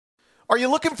Are you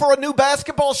looking for a new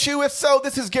basketball shoe? If so,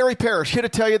 this is Gary Parrish here to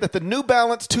tell you that the New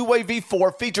Balance 2-Way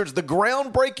V4 features the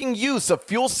groundbreaking use of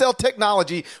fuel cell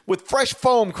technology with fresh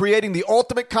foam, creating the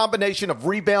ultimate combination of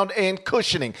rebound and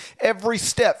cushioning. Every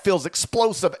step feels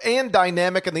explosive and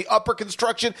dynamic, and the upper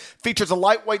construction features a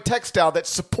lightweight textile that's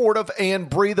supportive and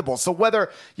breathable. So whether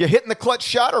you're hitting the clutch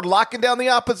shot or locking down the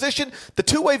opposition, the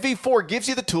 2-Way V4 gives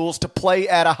you the tools to play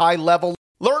at a high level.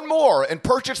 Learn more and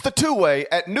purchase the 2-Way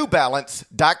at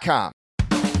newbalance.com.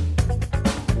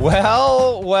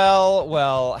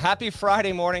 Well. Happy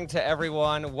Friday morning to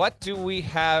everyone. What do we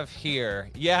have here?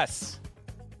 Yes,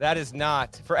 that is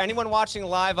not. For anyone watching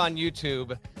live on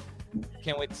YouTube,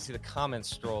 can't wait to see the comments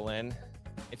stroll in.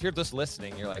 If you're just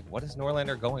listening, you're like, what is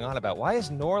Norlander going on about? Why is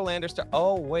Norlander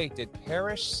Oh, wait, did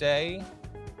Parrish say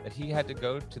that he had to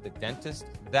go to the dentist?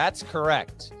 That's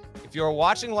correct. If you're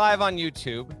watching live on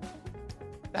YouTube,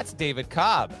 that's David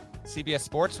Cobb, CBS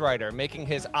sports writer, making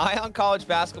his Eye on College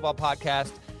Basketball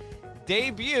podcast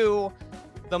debut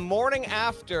the morning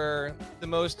after the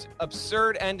most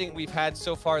absurd ending we've had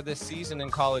so far this season in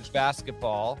college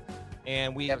basketball.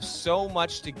 And we have so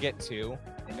much to get to.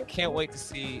 And I can't wait to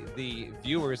see the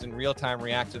viewers in real time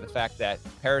react to the fact that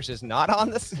Parrish is not on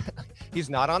this.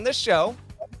 He's not on this show.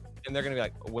 And they're going to be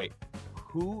like, wait,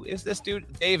 who is this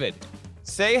dude? David,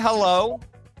 say hello.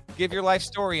 Give your life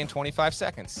story in 25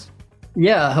 seconds.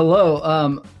 Yeah,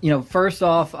 hello. First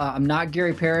off, I'm not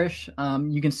Gary Parrish.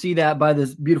 You can see that by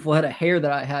this beautiful head of hair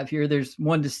that I have here. There's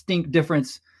one distinct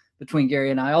difference between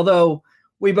Gary and I, although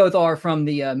we both are from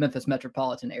the Memphis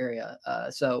metropolitan area.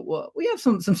 So we have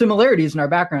some similarities in our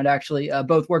background, actually.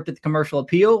 Both worked at the Commercial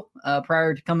Appeal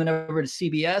prior to coming over to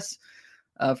CBS.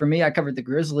 For me, I covered the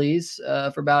Grizzlies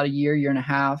for about a year and a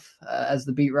half as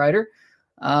the beat writer.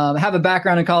 I have a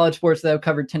background in college sports, though.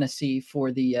 Covered Tennessee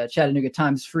for the Chattanooga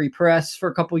Times Free Press for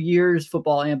a couple years,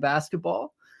 football and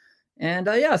basketball. And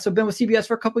so been with CBS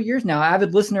for a couple years now.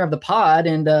 Avid listener of the pod.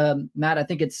 And Matt, I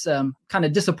think it's kind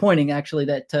of disappointing, actually,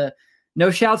 that no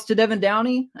shouts to Devin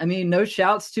Downey. I mean, no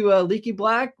shouts to Leaky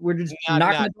Black. We're just not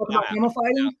going to talk about camel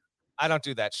fighting. No. I don't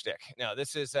do that shtick. No,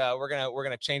 this is we're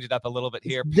gonna change it up a little bit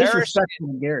here.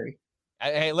 Disrespectful, Gary.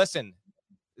 Hey, listen.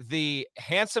 The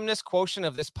handsomeness quotient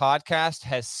of this podcast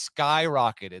has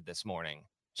skyrocketed this morning.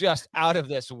 Just out of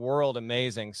this world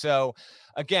amazing. So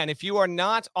again, if you are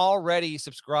not already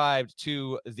subscribed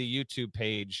to the YouTube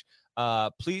page,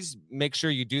 please make sure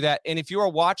you do that. And if you are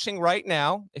watching right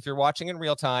now, if you're watching in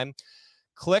real time,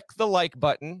 click the like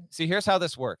button. See, here's how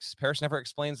this works. Parrish never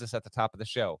explains this at the top of the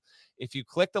show. If you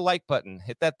click the like button,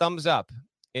 hit that thumbs up,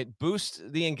 it boosts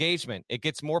the engagement. It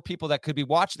gets more people that could be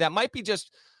watching. That might be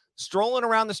just strolling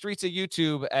around the streets of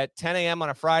YouTube at 10 a.m. on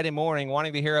a Friday morning,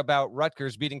 wanting to hear about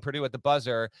Rutgers beating Purdue at the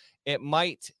buzzer. It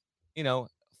might,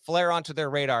 flare onto their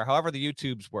radar, however the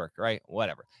YouTubes work, right?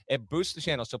 Whatever. It boosts the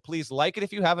channel. So please like it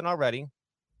if you haven't already.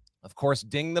 Of course,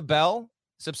 ding the bell.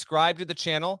 Subscribe to the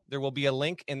channel. There will be a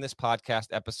link in this podcast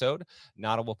episode.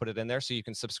 Nada will put it in there so you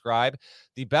can subscribe.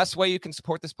 The best way you can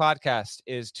support this podcast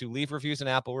is to leave reviews and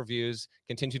Apple reviews,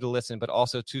 continue to listen, but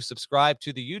also to subscribe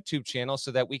to the YouTube channel so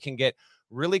that we can get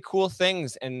really cool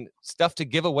things and stuff to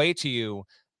give away to you.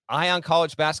 Eye on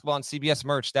College Basketball and CBS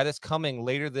merch that is coming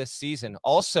later this season.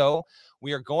 Also,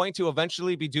 we are going to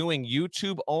eventually be doing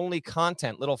YouTube only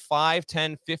content, little 5,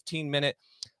 10, 15-minute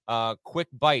quick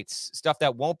bites, stuff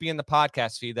that won't be in the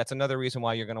podcast feed. That's another reason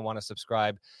why you're going to want to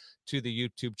subscribe to the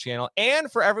YouTube channel.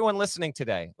 And for everyone listening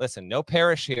today, listen, no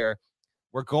Parrish here.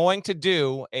 We're going to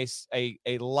do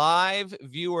a live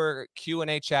viewer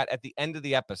Q&A chat at the end of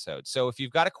the episode. So if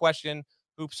you've got a question,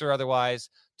 hoops or otherwise,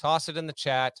 toss it in the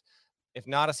chat. If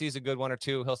Nada sees a good one or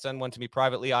two, he'll send one to me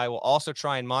privately. I will also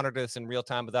try and monitor this in real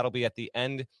time, but that'll be at the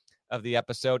end of the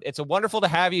episode. It's wonderful to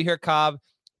have you here, Cobb.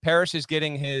 Parrish is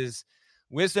getting his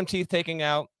wisdom teeth taken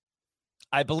out.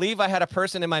 I believe I had a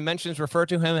person in my mentions refer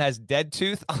to him as Dead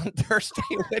Tooth on Thursday,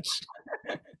 which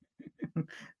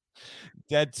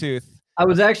Dead Tooth. I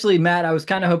was actually, Matt, I was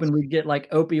kind of hoping we'd get like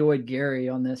Opioid Gary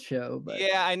on this show. But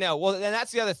yeah, I know. Well, and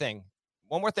that's the other thing.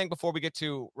 One more thing before we get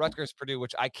to Rutgers Purdue,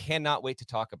 which I cannot wait to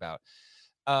talk about.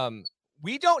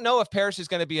 We don't know if Parrish is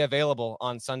going to be available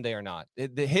on Sunday or not.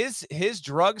 His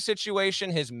drug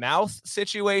situation, his mouth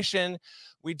situation,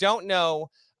 we don't know.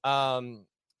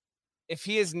 If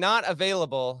he is not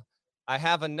available, I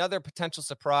have another potential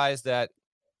surprise that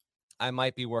I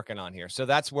might be working on here. So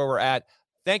that's where we're at.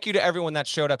 Thank you to everyone that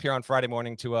showed up here on Friday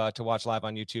morning to watch live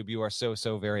on YouTube. You are so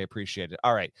very appreciated.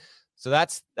 All right. So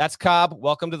that's Cobb.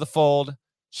 Welcome to the fold.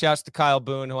 Shouts to Kyle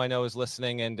Boone, who I know is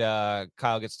listening, and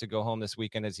Kyle gets to go home this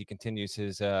weekend as he continues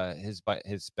his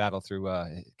battle through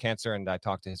cancer. And I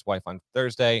talked to his wife on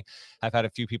Thursday. I've had a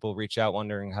few people reach out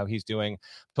wondering how he's doing.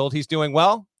 Told he's doing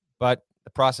well, but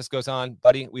the process goes on.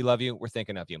 Buddy, we love you. We're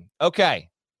thinking of you. Okay.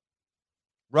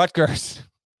 Rutgers.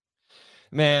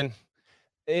 Man,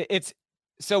 it's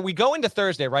so we go into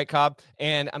Thursday, right, Cobb?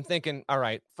 And I'm thinking, all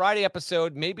right, Friday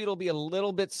episode, maybe it'll be a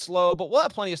little bit slow, but we'll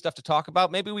have plenty of stuff to talk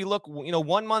about. Maybe we look,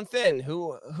 1 month in,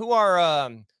 who's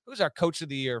our coach of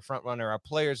the year, front runner, our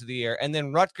players of the year, and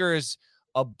then Rutgers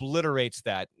obliterates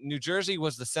that. New Jersey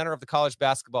was the center of the college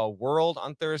basketball world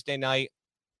on Thursday night.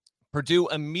 Purdue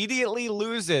immediately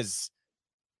loses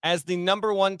as the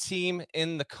number 1 team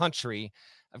in the country.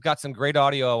 I've got some great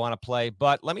audio I want to play,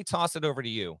 but let me toss it over to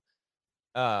you.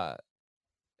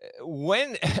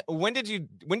 When did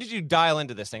you dial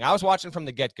into this thing? I was watching from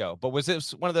the get-go, but was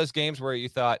this one of those games where you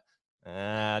thought,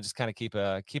 just kind of keep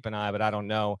an eye, but I don't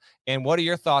know? And what are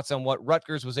your thoughts on what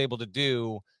Rutgers was able to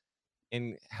do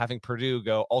in having Purdue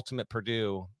go ultimate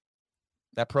Purdue?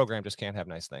 That program just can't have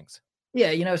nice things.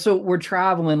 Yeah, so we're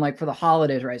traveling like for the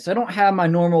holidays, right? So I don't have my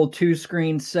normal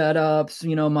 2-screen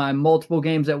setups, my multiple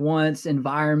games at once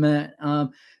environment.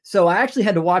 So I actually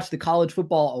had to watch the college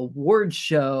football awards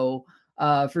show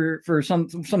for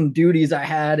some duties I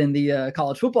had in the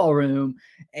college football room.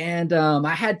 And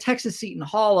I had Texas Seton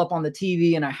Hall up on the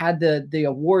TV, and I had the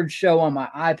awards show on my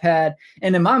iPad.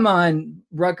 And in my mind,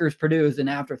 Rutgers Purdue is an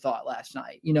afterthought last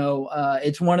night.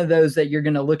 It's one of those that you're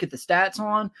going to look at the stats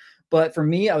on. But for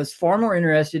me, I was far more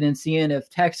interested in seeing if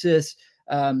Texas,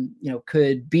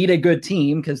 could beat a good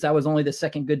team, because that was only the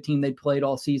second good team they'd played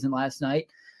all season last night.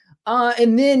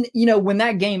 And then, when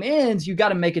that game ends, you got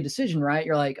to make a decision, right?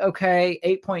 You're like, okay,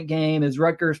 8-point game. Is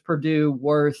Rutgers Purdue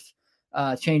worth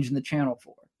changing the channel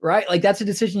for, right? Like, that's a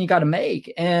decision you got to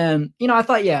make. And, I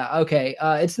thought, yeah, okay,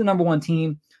 it's the number 1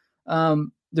 team.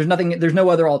 There's no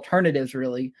other alternatives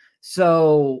really.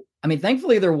 So,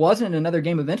 thankfully there wasn't another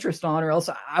game of interest on, or else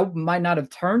I might not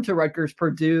have turned to Rutgers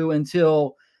Purdue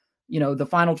until, the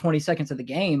final 20 seconds of the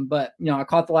game. But, I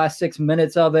caught the last 6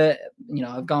 minutes of it.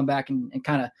 I've gone back and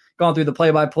kind of gone through the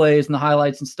play-by-plays and the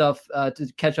highlights and stuff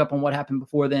to catch up on what happened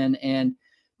before then. And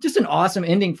just an awesome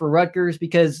ending for Rutgers,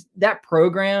 because that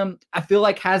program, I feel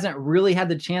like, hasn't really had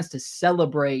the chance to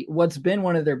celebrate what's been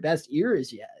one of their best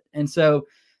eras yet. And so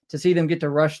to see them get to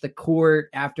rush the court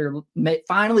after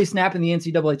finally snapping the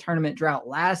NCAA tournament drought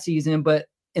last season, but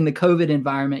in the COVID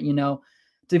environment,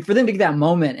 for them to get that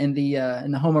moment in the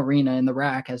home arena, in the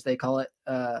rack, as they call it,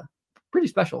 pretty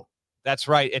special. That's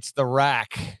right. It's the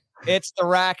rack. It's the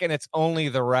rack, and it's only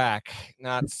the rack,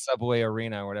 not Subway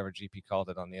Arena or whatever GP called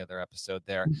it on the other episode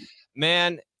there.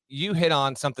 Man, you hit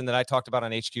on something that I talked about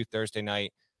on HQ Thursday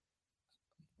night.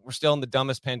 We're still in the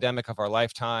dumbest pandemic of our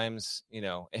lifetimes.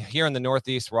 Here in the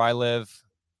Northeast where I live,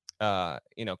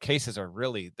 cases are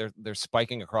really, they're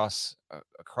spiking across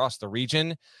the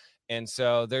region. And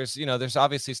so there's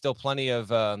obviously still plenty of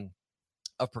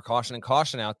precaution and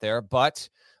caution out there, but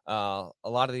a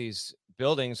lot of these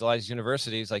buildings, a lot of these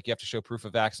universities, like, you have to show proof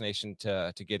of vaccination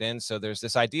to get in. So there's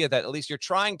this idea that at least you're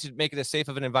trying to make it as safe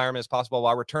of an environment as possible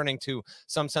while returning to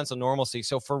some sense of normalcy.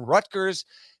 So for Rutgers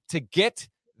to get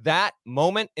that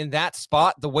moment in that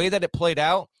spot, the way that it played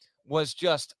out was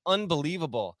just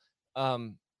unbelievable.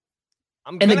 And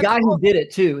the guy who did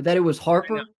it too, that it was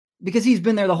Harper, because he's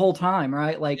been there the whole time,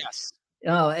 right? Like, yes.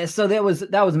 So that was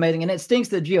amazing. And it stinks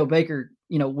that Geo Baker,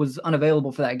 was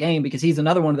unavailable for that game, because he's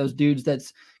another one of those dudes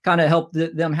that's kind of helped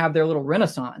them have their little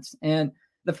renaissance. And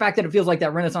the fact that it feels like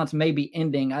that renaissance may be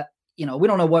ending, we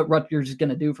don't know what Rutgers is going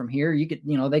to do from here.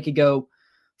 They could go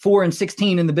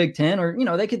 4-16 in the Big Ten, or,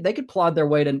 they could plod their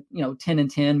way to,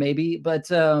 10-10 maybe. But,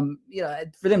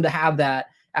 for them to have that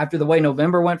after the way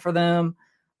November went for them,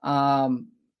 that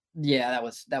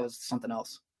was something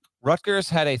else. Rutgers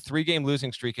had a 3-game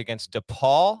losing streak against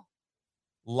DePaul,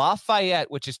 Lafayette,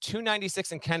 which is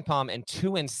 296 in KenPom and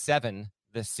 2-7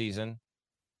 this season.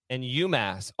 And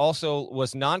UMass also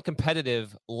was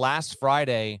non-competitive last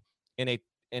Friday in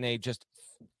a just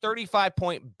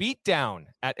 35-point beatdown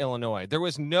at Illinois. There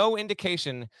was no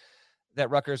indication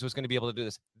that Rutgers was going to be able to do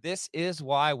this. This is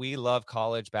why we love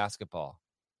college basketball.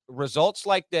 Results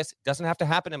like this doesn't have to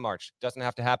happen in March, doesn't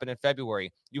have to happen in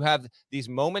February. You have these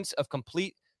moments of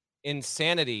complete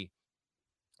insanity.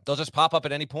 They'll just pop up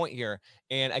at any point here.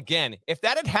 And again, if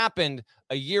that had happened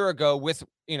a year ago with,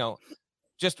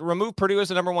 just remove Purdue as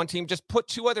the number 1 team, just put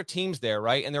 2 other teams there,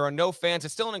 right? And there are no fans.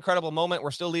 It's still an incredible moment.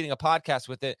 We're still leading a podcast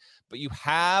with it, but you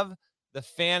have the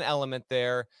fan element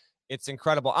there. It's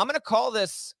incredible. I'm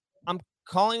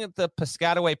calling it the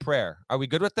Piscataway prayer. Are we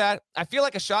good with that? I feel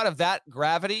like a shot of that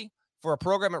gravity for a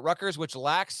program at Rutgers, which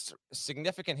lacks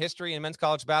significant history in men's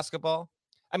college basketball.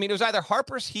 I mean, it was either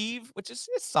Harper's heave, which is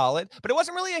solid, but it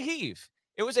wasn't really a heave.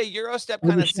 It was a Euro step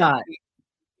kind of shot.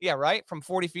 Yeah, right? From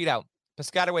 40 feet out.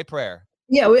 Piscataway prayer.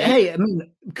 Yeah, hey, I mean,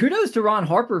 kudos to Ron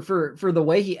Harper for the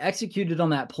way he executed on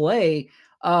that play.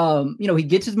 He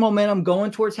gets his momentum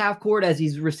going towards half court as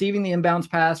he's receiving the inbounds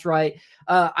pass, right?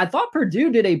 I thought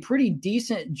Purdue did a pretty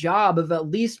decent job of at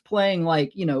least playing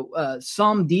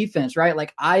some defense, right?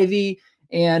 Like Ivy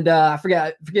and I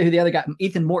forget who the other guy,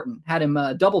 Ethan Morton, had him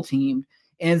double teamed.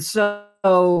 And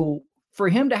so for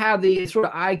him to have the sort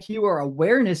of IQ or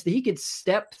awareness that he could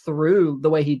step through the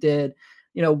way he did,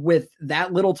 with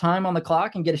that little time on the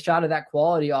clock and get a shot of that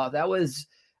quality off, that was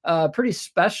pretty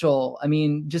special. I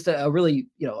mean, just a really,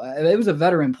 it was a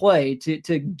veteran play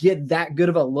to get that good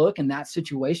of a look in that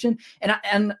situation.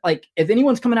 And like, if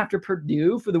anyone's coming after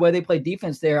Purdue for the way they play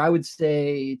defense there, I would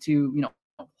say to,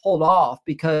 hold off,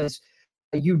 because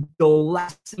the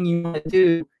last thing you want to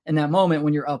do in that moment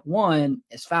when you're up one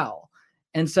is foul.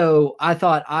 And so I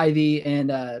thought Ivy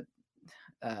and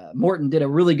Morton did a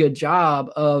really good job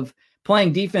of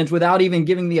playing defense without even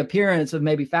giving the appearance of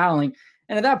maybe fouling.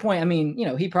 And at that point, I mean,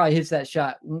 he probably hits that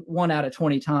shot 1 out of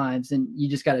 20 times, and you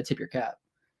just got to tip your cap.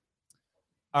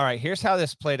 All right, here's how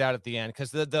this played out at the end,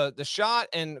 because the shot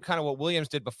and kind of what Williams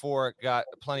did before got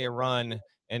plenty of run.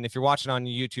 And if you're watching on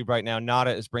YouTube right now,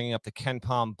 Nada is bringing up the Ken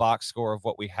Palm box score of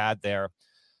what we had there.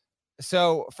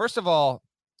 So first of all,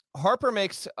 Harper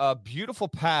makes a beautiful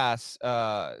pass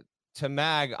to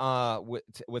Mag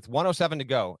with 107 to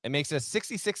go. It makes it a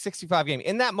 66-65 game.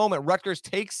 In that moment, Rutgers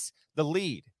takes the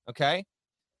lead, okay?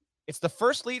 It's the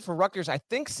first lead for Rutgers, I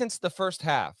think, since the first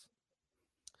half.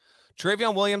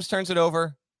 Travion Williams turns it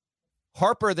over.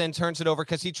 Harper then turns it over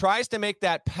because he tries to make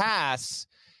that pass.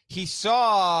 He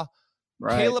saw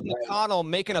Caleb McConnell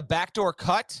making a backdoor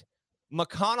cut.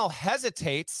 McConnell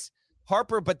hesitates.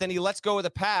 Harper, but then he lets go of the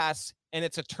pass, and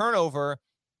it's a turnover.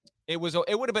 It would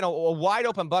have been a wide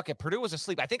open bucket. Purdue was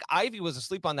asleep. I think Ivy was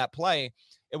asleep on that play.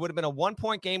 It would have been a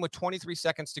 1-point game with 23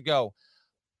 seconds to go.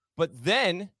 But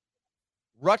then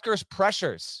Rutgers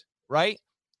pressures, right?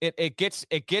 It gets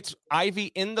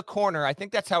Ivy in the corner. I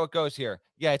think that's how it goes here.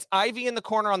 Yeah, it's Ivy in the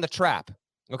corner on the trap.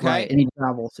 Okay. Right, and he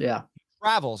travels, yeah.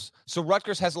 Travels. So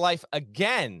Rutgers has life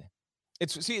again.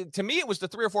 To me, it was the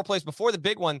 3 or 4 plays before the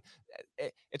big one.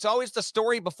 It's always the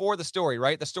story before the story,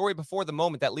 right? The story before the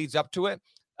moment that leads up to it.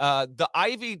 The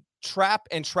Ivy trap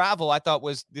and travel, I thought,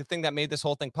 was the thing that made this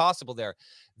whole thing possible there.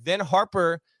 Then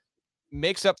Harper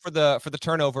makes up for the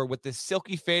turnover with this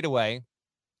silky fadeaway,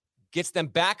 gets them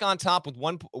back on top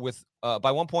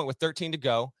by 1 point with 13 to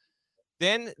go.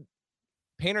 Then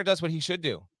Painter does what he should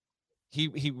do.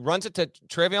 He runs it to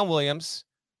Travion Williams,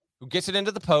 who gets it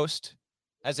into the post,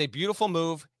 has a beautiful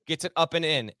move, gets it up and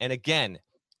in. And again,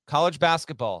 college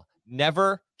basketball,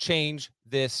 never change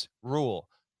this rule.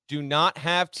 Do not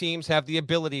have teams have the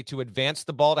ability to advance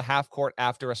the ball to half court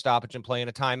after a stoppage and play in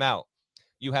a timeout.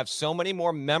 You have so many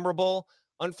more memorable,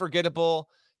 unforgettable,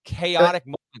 chaotic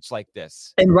moments like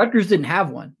this. And Rutgers didn't have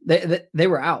one. They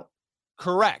were out.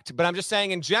 Correct. But I'm just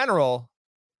saying in general,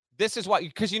 this is what,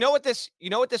 because you know what this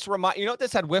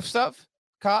had whiffs of,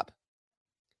 Cop?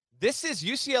 This is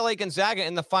UCLA Gonzaga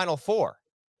in the Final Four.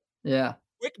 Yeah.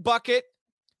 Quick bucket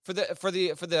for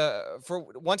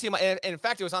one team. And in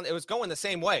fact, it was going the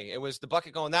same way. It was the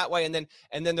bucket going that way. And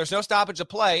then there's no stoppage of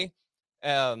play.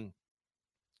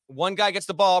 One guy gets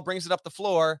the ball, brings it up the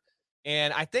floor.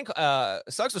 And I think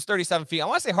Suggs was 37 feet. I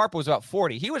want to say Harper was about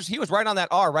 40. He was right on that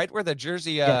R, right where the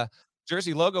jersey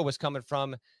logo was coming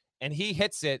from. And he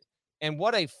hits it. And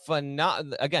what a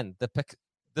again,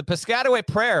 the Piscataway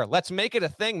prayer. Let's make it a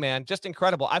thing, man. Just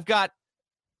incredible. I've got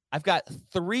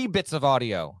 3 bits of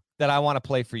audio that I want to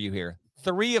play for you here.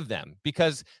 3 of them,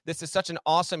 because this is such an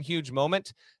awesome, huge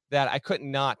moment that I could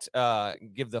not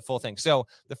give the full thing. So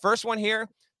the first one here,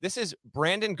 this is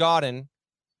Brandon Gaudin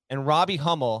and Robbie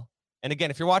Hummel. And again,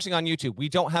 if you're watching on YouTube, we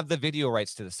don't have the video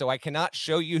rights to this, so I cannot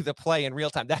show you the play in real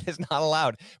time. That is not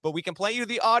allowed. But we can play you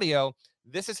the audio.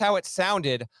 This is how it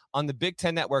sounded on the Big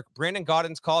Ten Network. Brandon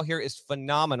Gaudin's call here is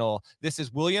phenomenal. This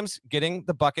is Williams getting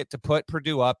the bucket to put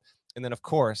Purdue up. And then, of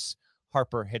course,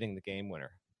 Harper hitting the game winner.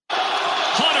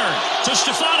 Hunter to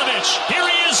Stefanovic. Here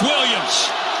he is, Williams.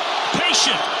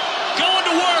 Patient. Going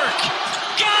to work.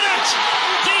 Got it!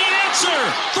 The answer.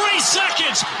 3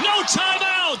 seconds. No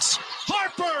timeouts.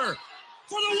 Harper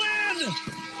for the win.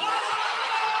 Oh!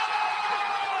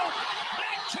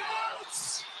 It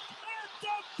counts at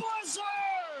the buzzer.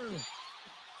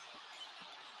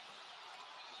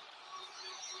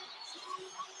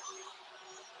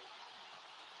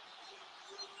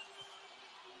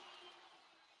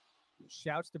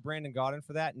 shouts to Brandon Gaudin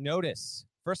for that. Notice,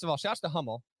 first of all, shouts to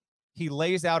Hummel. He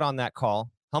lays out on that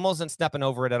call. Hummel isn't stepping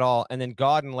over it at all, and then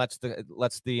Gaudin lets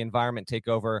the environment take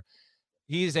over.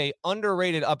 He's a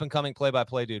underrated up-and-coming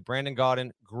play-by-play dude. Brandon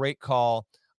Gaudin, great call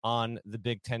on the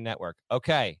Big Ten Network.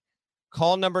 Okay,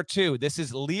 call number 2. This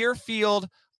is Learfield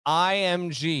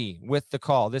IMG with the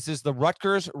call. This is the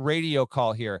Rutgers radio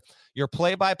call here. Your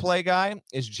play-by-play guy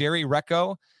is Jerry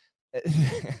Recco.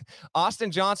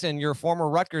 Austin Johnson, your former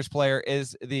Rutgers player,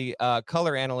 is the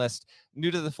color analyst,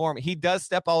 new to the form. He does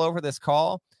step all over this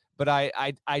call, but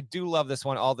I do love this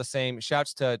one all the same.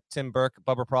 Shouts to Tim Burke,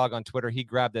 Bubba Prague on Twitter. He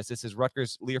grabbed this. This is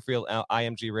Rutgers Learfield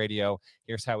IMG radio.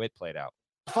 Here's how it played out.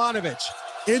 Stefanovic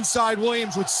inside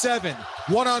Williams with 7.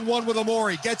 One-on-one with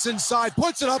Amori. Gets inside,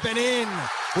 puts it up and in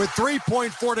with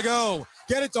 3.4 to go.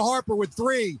 Get it to Harper with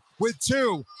 3, with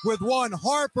 2, with 1.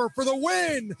 Harper for the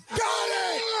win. Got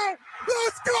it!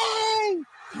 Let's go!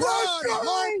 Let's go!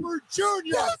 Harper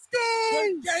Jr. Let's go!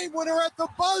 The game winner at the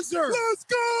buzzer. Let's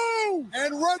go!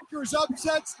 And Rutgers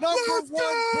upsets number 1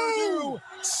 Purdue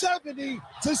 70-68.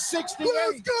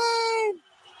 Let's go!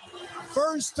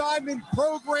 First time in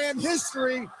program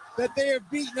history that they have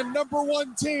beaten a number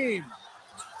 1 team.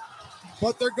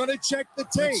 But they're going to check the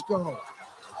tape. Let's go.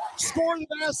 Score the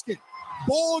basket.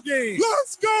 Ball game.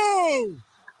 Let's go!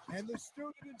 And the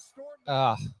student in storm.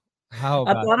 I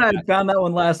thought I had found that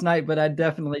one last night, but I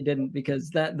definitely didn't, because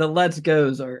the let's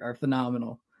goes are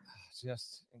phenomenal.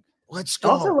 Just let's go.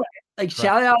 Also,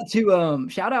 shout out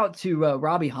to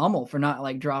Robbie Hummel for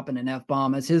not dropping an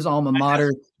F-bomb as his alma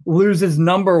mater loses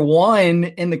number 1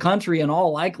 in the country in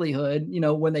all likelihood.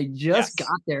 When they just got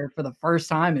there for the first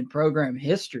time in program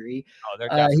history,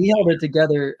 he held it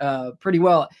together pretty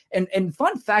well. And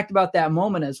fun fact about that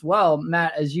moment as well,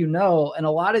 Matt, as you know, in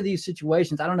a lot of these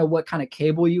situations, I don't know what kind of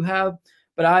cable you have,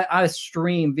 but I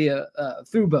stream via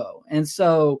Fubo, and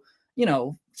so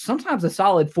sometimes a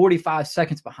solid 45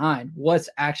 seconds behind what's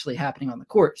actually happening on the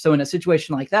court. So in a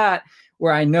situation like that,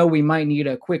 where I know we might need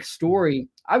a quick story,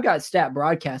 I've got Stat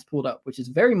Broadcast pulled up, which is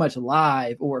very much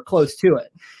live or close to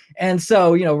it. And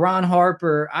so, Ron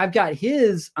Harper, I've got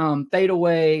his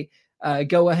fadeaway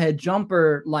go-ahead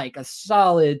jumper like a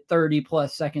solid 30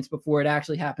 plus seconds before it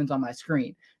actually happens on my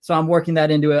screen. So I'm working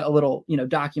that into a little,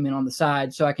 document on the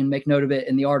side so I can make note of it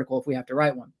in the article if we have to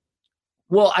write one.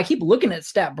 Well, I keep looking at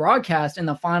Stat Broadcast in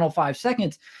the final 5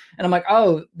 seconds, and I'm like,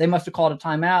 oh, they must have called a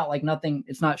timeout. Nothing,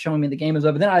 it's not showing me the game is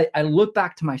over. Then I look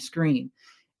back to my screen,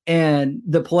 and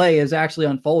the play is actually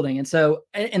unfolding. And so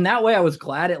in that way, I was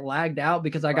glad it lagged out,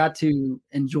 because I got to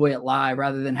enjoy it live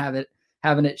rather than having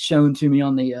it shown to me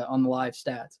on the live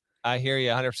stats. I hear you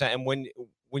 100%. And when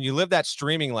you live that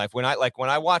streaming life, when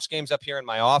I watch games up here in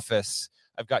my office,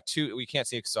 I've got 2, we can't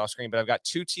see it off screen, but I've got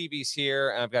 2 TVs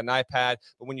here and I've got an iPad.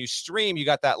 But when you stream, you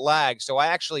got that lag. So I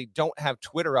actually don't have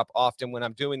Twitter up often when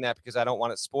I'm doing that, because I don't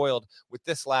want it spoiled. With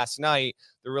this last night,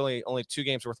 there are really only 2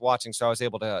 games worth watching. So I was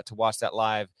able to watch that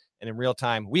live and in real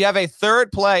time. We have a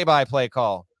third play-by-play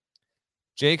call.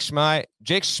 Jake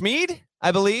Schmid,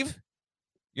 I believe.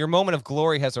 Your moment of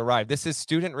glory has arrived. This is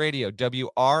Student Radio,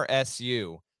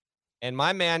 WRSU. And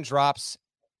my man drops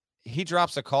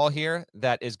a call here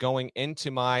that is going into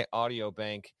my audio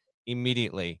bank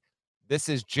immediately. This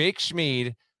is Jake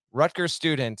Schmid, Rutgers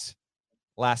student,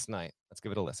 last night. Let's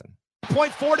give it a listen.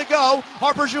 0.4 to go.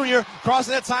 Harper Jr.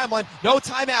 crossing that timeline. No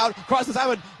timeout. Crossing the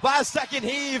timeline. Last second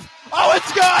heave. Oh,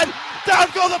 it's good. Down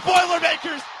go the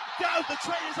Boilermakers. Down. The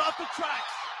train is off the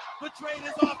tracks. The train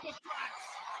is off the tracks.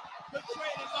 The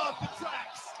train is off the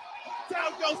tracks.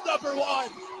 Down goes number 1.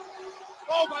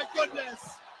 Oh, my goodness.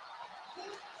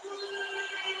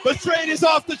 The train is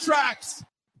off the tracks.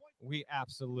 We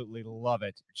absolutely love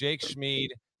it. Jake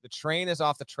Schmid, the train is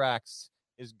off the tracks,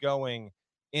 is going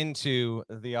into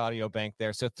the audio bank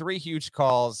there. So 3 huge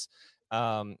calls.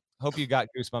 Hope you got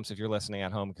goosebumps if you're listening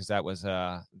at home, because that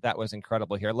was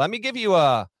incredible here. Let me give you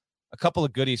a couple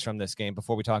of goodies from this game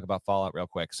before we talk about Fallout real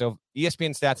quick. So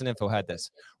ESPN Stats and Info had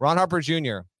this. Ron Harper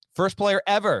Jr., first player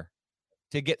ever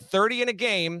to get 30 in a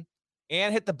game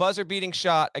and hit the buzzer-beating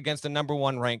shot against the number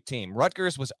 1 ranked team.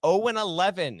 Rutgers was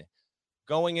 0-11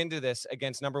 going into this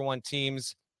against number 1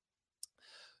 teams.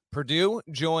 Purdue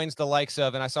joins the likes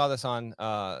of, and I saw this on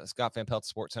Scott Van Pelt's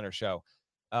SportsCenter show,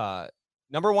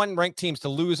 number 1 ranked teams to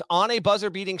lose on a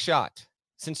buzzer-beating shot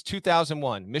since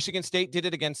 2001. Michigan State did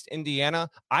it against Indiana.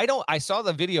 I saw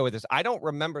the video of this. I don't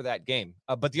remember that game,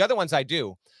 but the other ones I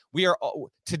do.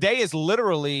 Today is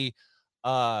literally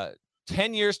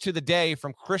 10 years to the day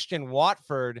from Christian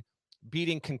Watford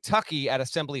beating Kentucky at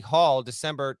Assembly Hall,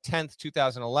 December 10th,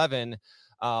 2011.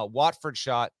 Watford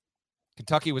shot.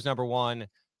 Kentucky was number 1.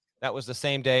 That was the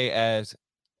same day as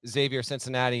Xavier,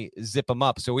 Cincinnati, Zip 'em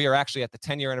Up. So we are actually at the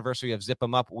 10-year anniversary of Zip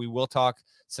 'em Up. We will talk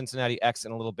Cincinnati X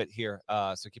in a little bit here,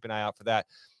 so keep an eye out for that.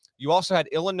 You also had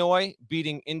Illinois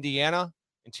beating Indiana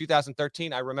in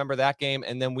 2013. I remember that game,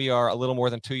 and then we are a little more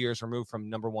than 2 years removed from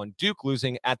number 1 Duke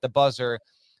losing at the buzzer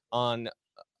on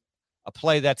a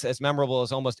play that's as memorable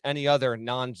as almost any other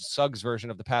non-Suggs version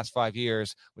of the past 5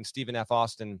 years when Stephen F.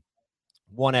 Austin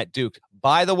won at Duke.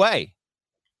 By the way,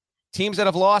 teams that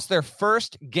have lost their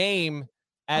first game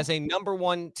as a number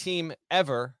 1 team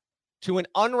ever to an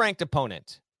unranked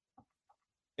opponent.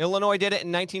 Illinois did it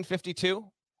in 1952.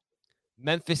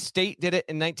 Memphis State did it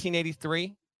in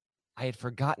 1983. I had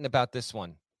forgotten about this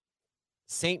one.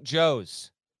 St.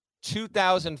 Joe's,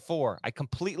 2004.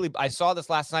 I saw this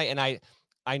last night, and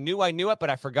I knew it, but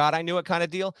I forgot I knew it kind of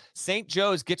deal. St.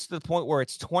 Joe's gets to the point where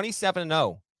it's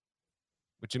 27-0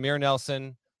 with Jameer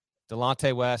Nelson,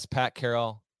 Delonte West, Pat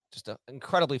Carroll. Just an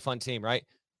incredibly fun team, right?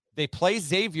 They play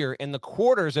Xavier in the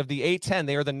quarters of the A-10.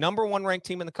 They are the number 1 ranked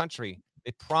team in the country.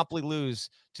 They promptly lose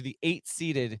to the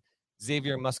 8-seeded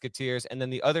Xavier Musketeers. And then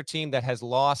the other team that has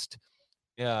lost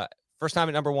first time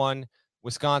at number 1,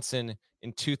 Wisconsin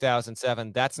in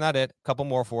 2007. That's not it. A couple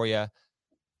more for you.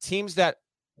 Teams that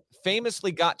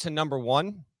famously got to number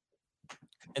 1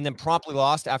 and then promptly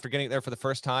lost after getting there for the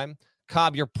first time.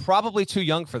 Cobb, you're probably too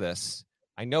young for this.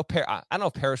 I know I don't know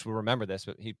if Parrish will remember this,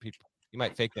 but he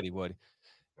might fake that he would.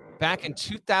 Back in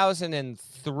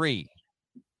 2003,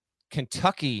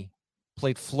 Kentucky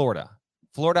played Florida.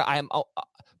 Florida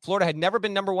had never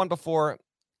been number 1 before.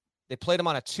 They played them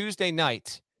on a Tuesday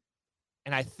night,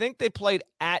 and I think they played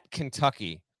at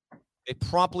Kentucky. They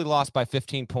promptly lost by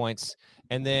 15 points.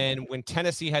 And then when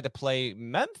Tennessee had to play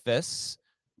Memphis,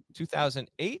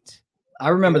 2008. I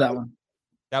remember that one.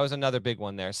 That was another big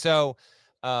one there. So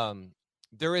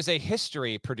there is a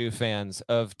history, Purdue fans,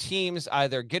 of teams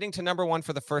either getting to number 1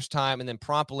 for the first time and then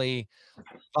promptly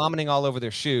vomiting all over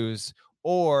their shoes,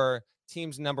 or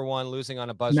teams number 1 losing on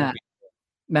a buzzer.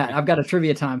 Matt, I've got a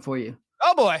trivia time for you.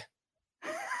 Oh, boy.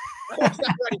 I'm not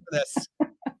ready for this.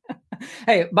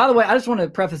 Hey, by the way, I just want to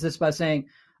preface this by saying,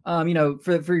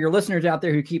 for your listeners out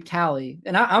there who keep tally,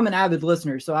 and I'm an avid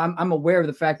listener, so I'm aware of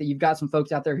the fact that you've got some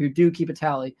folks out there who do keep a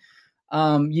tally.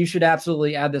 You should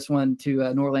absolutely add this one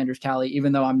to Norlander's tally,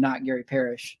 even though I'm not Gary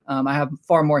Parrish. I have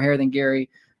far more hair than Gary,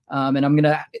 and I'm going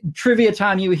to trivia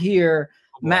time you here,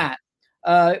 Matt.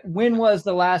 When was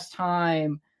the last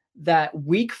time that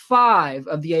week 5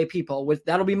 of the AP poll,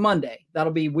 that'll be Monday,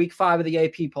 that'll be week 5 of the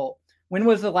AP poll. When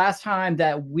was the last time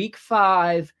that week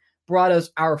 5 brought us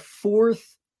our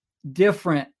 4th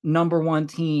different number 1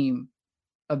 team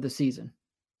of the season?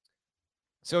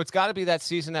 So it's got to be that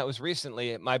season that was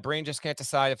recently. My brain just can't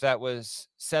decide if that was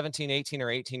 17-18 or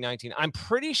 18-19. I'm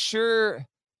pretty sure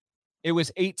it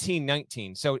was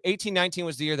 18-19. So 18-19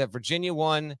 was the year that Virginia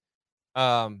won.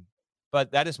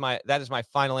 But that is my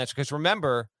final answer. Because I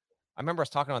remember us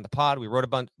talking on the pod. We wrote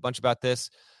a bunch about this.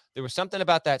 There was something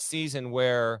about that season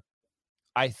where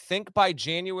I think by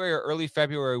January or early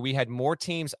February, we had more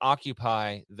teams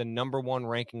occupy the number 1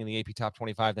 ranking in the AP Top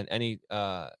 25 than any.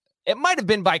 It might have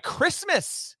been by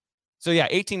Christmas. So yeah,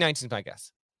 18-19 is my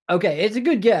guess. Okay, it's a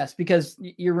good guess because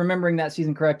you're remembering that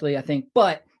season correctly, I think.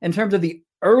 But in terms of the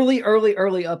early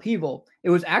upheaval, it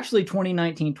was actually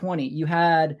 2019-20. You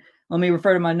had, let me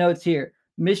refer to my notes here,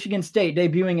 Michigan State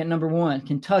debuting at number 1.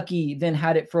 Kentucky then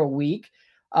had it for a week.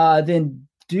 Then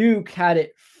Duke had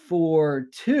it for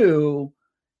 2.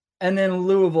 And then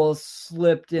Louisville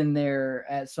slipped in there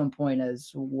at some point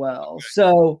as well.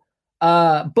 So,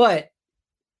 but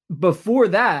before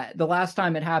that, the last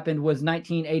time it happened was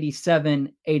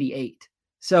 1987-88.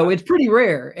 So it's pretty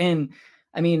rare. And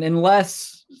I mean,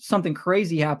 unless something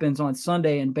crazy happens on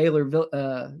Sunday and Baylor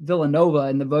Villanova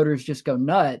and the voters just go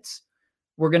nuts,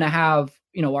 we're going to have,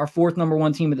 our 4th number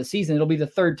 1 team of the season. It'll be the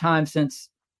 3rd time since,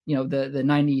 the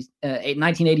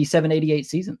 1987-88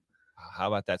 season. How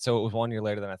about that? So it was 1 year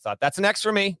later than I thought. That's an X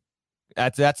for me.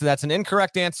 That's an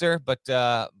incorrect answer, but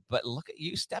look at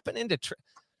you stepping into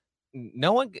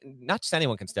no one, not just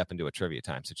anyone can step into a trivia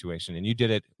time situation, and you did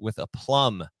it with a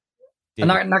plum. I'm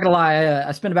not gonna lie.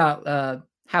 I spent about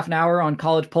half an hour on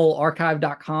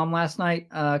collegepollarchive.com last night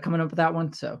coming up with that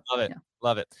one. So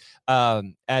love it.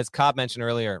 As Cobb mentioned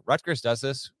earlier, Rutgers does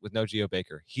this with no Geo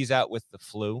Baker. He's out with the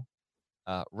flu.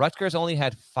 Rutgers only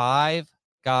had 5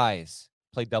 guys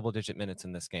play double-digit minutes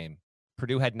in this game.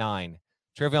 Purdue had 9.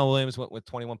 Trevion Williams went with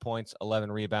 21 points,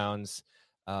 11 rebounds.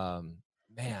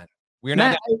 Man, we're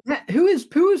not. Matt, who is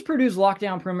Purdue's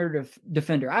lockdown perimeter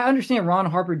defender? I understand Ron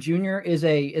Harper Jr. is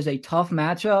a tough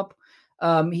matchup.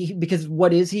 Because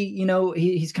what is he?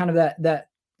 He's kind of that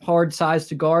hard size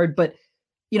to guard. But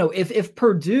if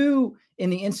Purdue in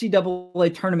the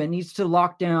NCAA tournament needs to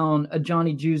lock down a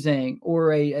Johnny Juzang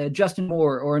or a Justin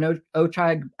Moore or an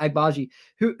Ochai Agbaji,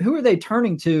 who are they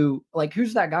turning to? Like,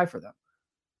 who's that guy for them?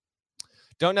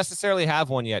 Don't necessarily have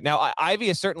one yet. Now, Ivy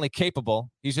is certainly capable.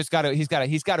 He's got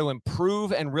to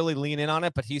improve and really lean in on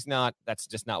it, but that's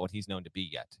just not what he's known to be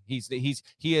yet. He's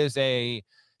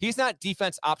not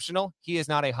defense optional. He is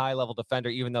not a high level defender,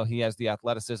 even though he has the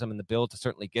athleticism and the build to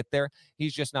certainly get there.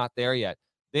 He's just not there yet.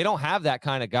 They don't have that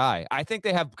kind of guy. I think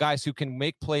they have guys who can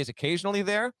make plays occasionally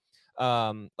there.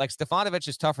 Like Stefanovic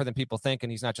is tougher than people think,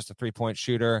 and he's not just a 3-point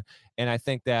shooter. And I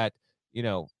think that,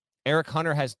 Eric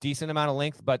Hunter has decent amount of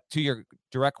length, but to your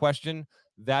direct question,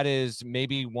 that is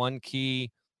maybe one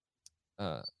key.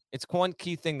 It's one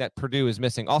key thing that Purdue is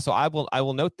missing. Also, I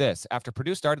will note this: after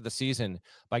Purdue started the season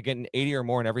by getting 80 or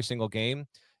more in every single game,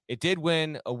 it did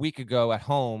win a week ago at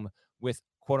home with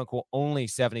quote unquote only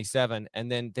 77,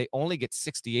 and then they only get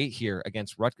 68 here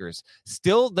against Rutgers.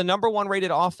 Still, the number 1 rated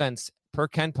offense per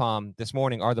KenPom this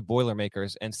morning are the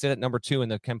Boilermakers and sit at number 2 in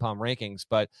the KenPom rankings.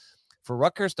 But for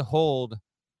Rutgers to hold,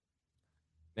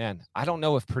 man, I don't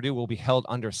know if Purdue will be held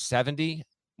under 70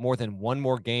 more than one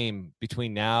more game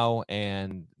between now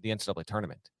and the NCAA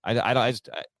tournament.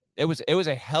 It was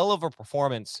a hell of a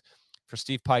performance for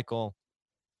Steve Peichel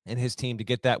and his team to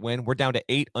get that win. We're down to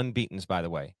 8 unbeatens, by the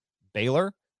way.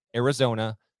 Baylor,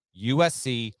 Arizona,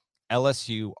 USC,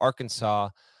 LSU, Arkansas,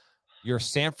 your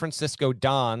San Francisco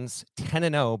Dons,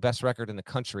 10-0, best record in the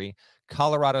country,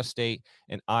 Colorado State,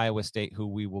 and Iowa State, who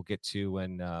we will get to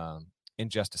in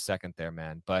just a second there,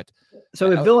 man. But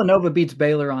so if Villanova beats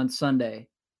Baylor on Sunday,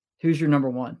 who's your number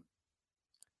 1?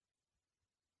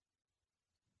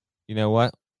 You know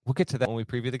what? We'll get to that when we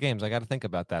preview the games. I got to think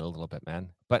about that a little bit, man.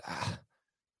 But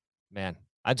man,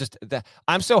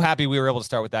 I'm so happy we were able to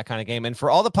start with that kind of game. And for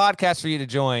all the podcasts for you to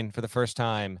join for the first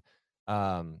time,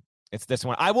 it's this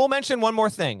one. I will mention one more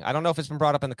thing. I don't know if it's been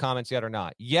brought up in the comments yet or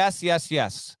not. Yes.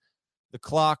 The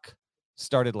clock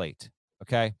started late.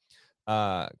 Okay.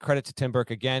 Credit to Tim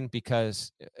Burke again,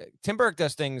 because Tim Burke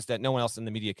does things that no one else in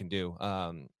the media can do.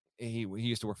 He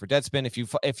used to work for Deadspin.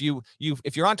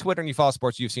 If you're on Twitter and you follow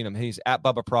sports, you've seen him. He's at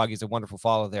Bubba Prague. He's a wonderful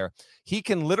follow there. He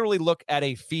can literally look at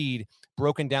a feed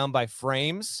broken down by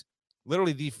frames,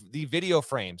 literally the video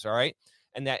frames. All right.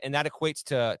 And that equates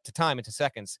to time, into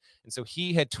seconds. And so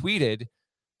he had tweeted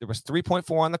there was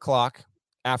 3.4 on the clock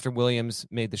after Williams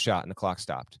made the shot and the clock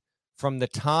stopped. From the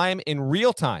time in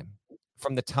real time,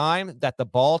 from the time that the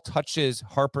ball touches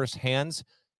Harper's hands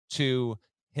to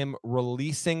him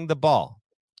releasing the ball,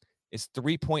 is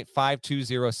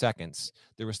 3.520 seconds.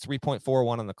 There was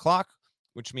 3.41 on the clock,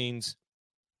 which means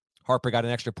Harper got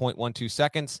an extra 0.12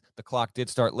 seconds. The clock did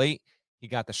start late. He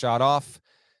got the shot off.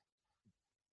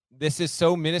 This is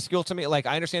so minuscule to me. Like,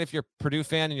 I understand if you're a Purdue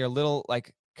fan and you're a little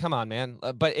like, come on, man.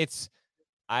 But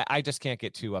I just can't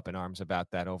get too up in arms about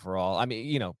that overall. I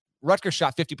mean, Rutgers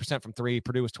shot 50% from 3.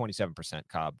 Purdue was 27%.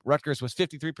 Cobb. Rutgers was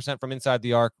 53% from inside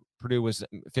the arc. Purdue was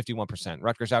 51%.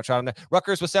 Rutgers outshot them.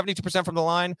 Rutgers was 72% from the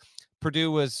line.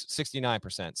 Purdue was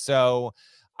 69%. So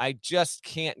I just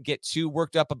can't get too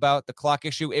worked up about the clock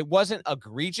issue. It wasn't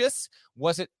egregious.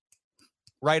 Was it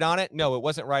right on it? No, it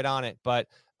wasn't right on it. But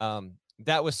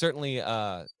that was certainly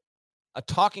a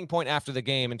talking point after the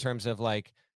game in terms of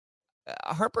like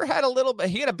Harper had a little bit.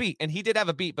 He had a beat, and he did have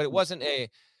a beat, but it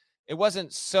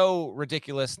wasn't so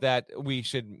ridiculous that we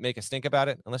should make a stink about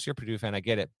it. Unless you're a Purdue fan, I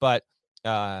get it. But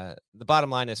the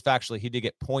bottom line is, factually, he did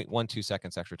get 0.12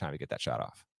 seconds extra time to get that shot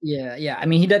off. Yeah. I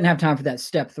mean, he doesn't have time for that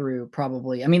step through,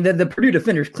 probably. I mean, the Purdue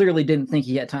defenders clearly didn't think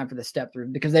he had time for the step through,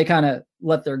 because they kind of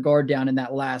let their guard down in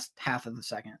that last half of the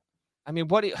second. I mean,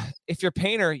 if you're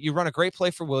Painter, you run a great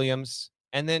play for Williams,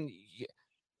 and then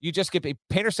you just get.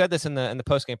 Painter said this in the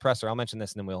post-game presser. I'll mention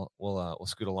this, and then we'll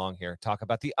scoot along here, talk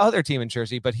about the other team in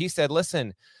Jersey. But he said,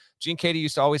 listen, Gene Katie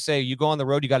used to always say, you go on the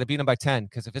road, you got to beat them by 10,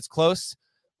 because if it's close,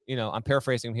 I'm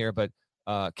paraphrasing him here, but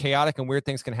chaotic and weird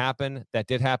things can happen. That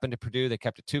did happen to Purdue. They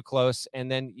kept it too close, and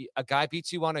then a guy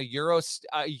beats you on a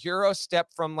Euro step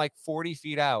from like 40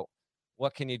 feet out.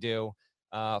 What can you do?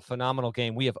 Phenomenal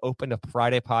game. We have opened a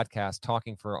Friday podcast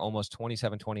talking for almost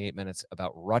 28 minutes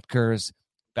about Rutgers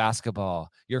basketball,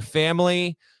 your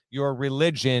family, your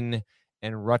religion,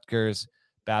 and Rutgers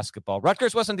basketball.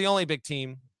 Rutgers wasn't the only big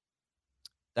team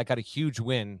that got a huge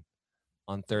win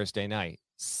on Thursday night.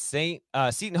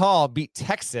 Seton Hall beat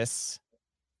Texas,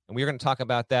 and we're going to talk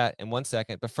about that in 1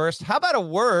 second. But first, how about a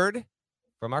word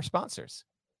from our sponsors?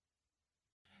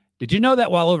 Did you know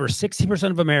that while over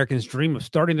 60% of Americans dream of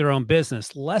starting their own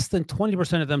business, less than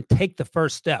 20% of them take the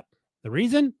first step? The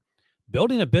reason?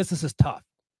 Building a business is tough.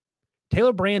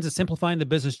 Taylor Brands is simplifying the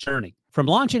business journey. From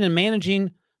launching and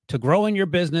managing To grow in your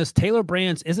business, Taylor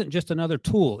Brands isn't just another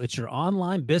tool. It's your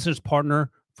online business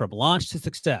partner from launch to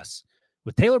success.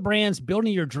 With Taylor Brands,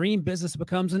 building your dream business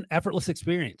becomes an effortless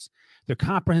experience. Their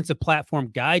comprehensive platform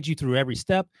guides you through every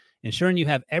step, ensuring you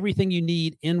have everything you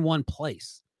need in one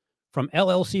place. From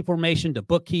LLC formation to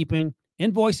bookkeeping,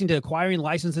 invoicing to acquiring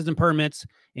licenses and permits,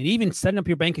 and even setting up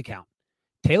your bank account,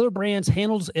 Taylor Brands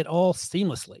handles it all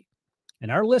seamlessly.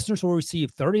 And our listeners will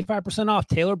receive 35% off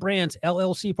Taylor Brands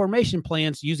LLC formation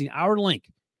plans using our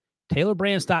link,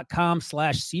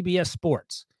 taylorbrands.com/CBS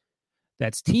Sports.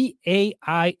 That's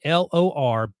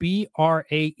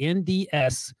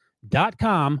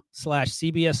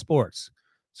TAILORBRANDS.com/CBS Sports.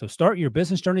 So start your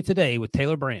business journey today with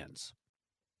Taylor Brands.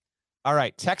 All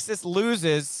right, Texas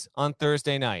loses on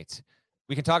Thursday night.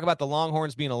 We can talk about the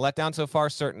Longhorns being a letdown so far,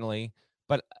 certainly.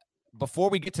 But before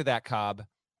we get to that, Cobb,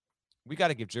 we got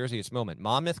to give Jersey its moment.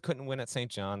 Monmouth couldn't win at St.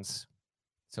 John's,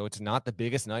 so it's not the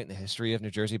biggest night in the history of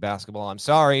New Jersey basketball. I'm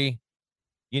sorry.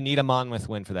 You need a Monmouth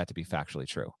win for that to be factually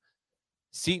true.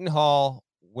 Seton Hall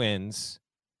wins.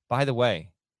 By the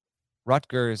way,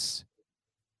 Rutgers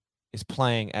is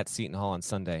playing at Seton Hall on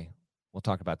Sunday. We'll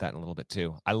talk about that in a little bit,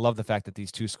 too. I love the fact that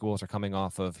these two schools are coming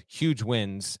off of huge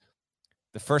wins.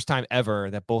 The first time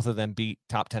ever that both of them beat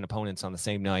top 10 opponents on the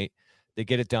same night. They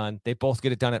get it done. They both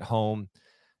get it done at home.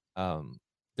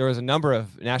 There was a number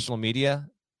of national media.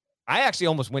 I actually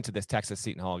almost went to this Texas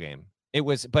Seton Hall game.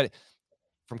 But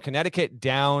from Connecticut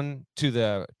down to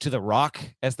the Rock,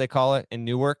 as they call it, in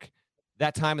Newark,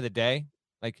 that time of the day,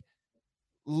 like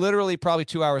literally probably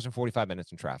 2 hours and 45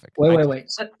 minutes in traffic. Wait.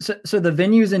 So the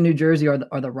venues in New Jersey are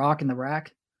the Rock and the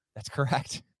Rack? That's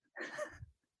correct.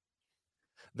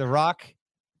 The Rock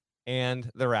and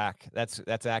the Rack.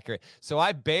 That's accurate. So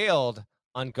I bailed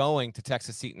on going to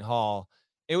Texas Seton Hall.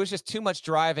 It was just too much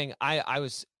driving. I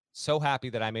was so happy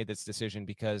that I made this decision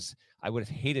because I would have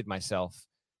hated myself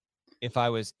if I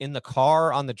was in the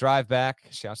car on the drive back.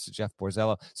 Shouts to Jeff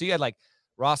Borzello. So you had like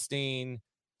Rothstein,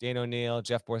 Dane O'Neill,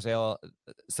 Jeff Borzello,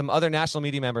 some other national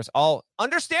media members, all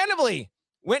understandably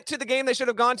went to the game they should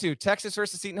have gone to, Texas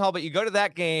versus Seton Hall. But you go to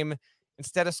that game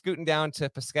instead of scooting down to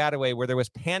Piscataway, where there was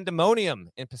pandemonium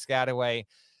in Piscataway.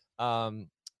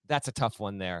 That's a tough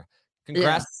one there.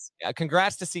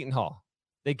 Congrats to Seton Hall.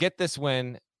 They get this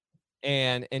win,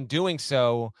 and in doing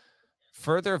so,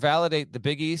 further validate the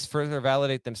Big East, further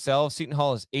validate themselves. Seton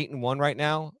Hall is 8-1 right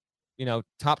now. You know,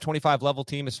 top 25 level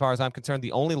team as far as I'm concerned.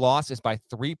 The only loss is by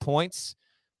 3 points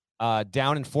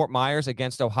down in Fort Myers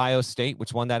against Ohio State,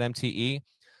 which won that MTE.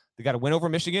 They got to win over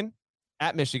Michigan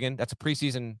at Michigan. That's a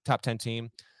preseason top 10 team.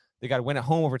 They got to win at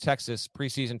home over Texas,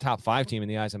 preseason top 5 team in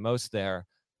the eyes of most there.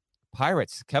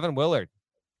 Pirates, Kevin Willard.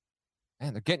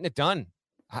 Man, they're getting it done.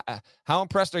 How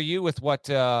impressed are you with what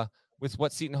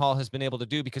Seton Hall has been able to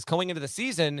do? Because going into the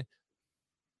season,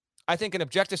 I think an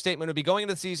objective statement would be going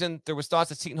into the season, there was thoughts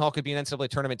that Seton Hall could be an NCAA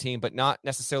tournament team, but not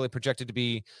necessarily projected to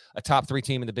be a top 3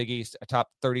 team in the Big East, a top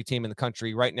 30 team in the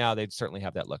country. Right now, they'd certainly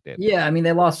have that look, Dave. Yeah, I mean,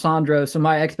 they lost Sandro, so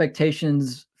my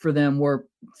expectations for them were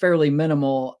fairly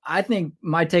minimal. I think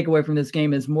my takeaway from this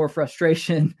game is more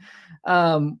frustration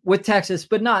with Texas,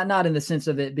 but not in the sense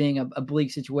of it being a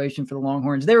bleak situation for the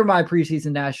Longhorns. They were my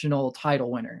preseason national title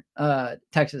winner,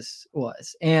 Texas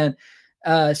was. And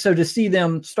so to see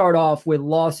them start off with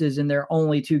losses in their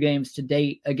only 2 games to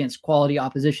date against quality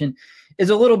opposition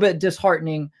is a little bit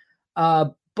disheartening.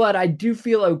 But I do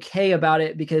feel okay about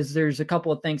it because there's a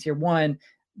couple of things here. One,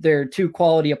 their 2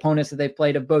 quality opponents that they've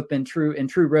played have both been true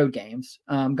road games,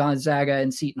 Gonzaga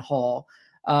and Seton Hall.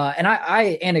 And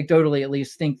I anecdotally at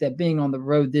least think that being on the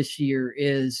road this year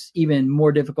is even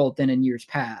more difficult than in years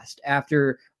past.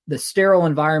 After the sterile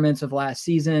environments of last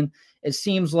season, it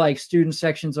seems like student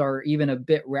sections are even a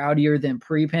bit rowdier than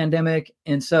pre-pandemic.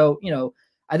 And so, you know,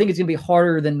 I think it's going to be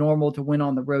harder than normal to win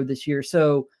on the road this year.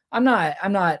 So I'm not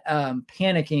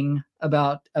panicking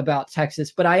about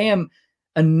Texas, but I am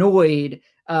annoyed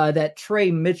that Trey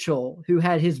Mitchell, who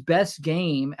had his best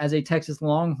game as a Texas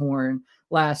Longhorn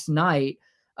last night,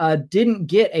 didn't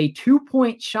get a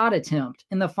 2-point shot attempt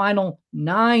in the final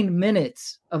 9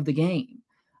 minutes of the game.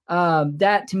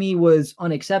 That to me was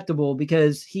unacceptable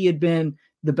because he had been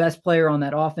the best player on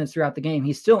that offense throughout the game.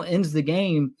 He still ends the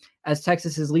game as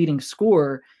Texas's leading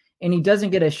scorer, and he doesn't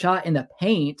get a shot in the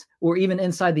paint or even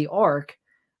inside the arc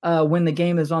when the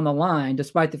game is on the line,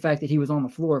 despite the fact that he was on the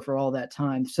floor for all that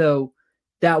time. So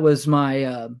that was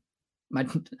my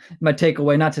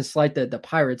takeaway, not to slight the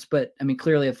Pirates, but I mean,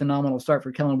 clearly a phenomenal start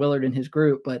for Kellen Willard and his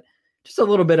group, but just a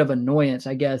little bit of annoyance,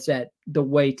 I guess, at the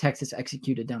way Texas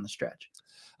executed down the stretch.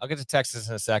 I'll get to Texas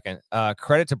in a second.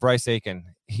 Credit to Bryce Aiken.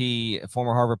 He, a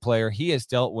former Harvard player, he has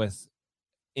dealt with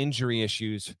injury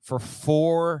issues for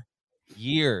 4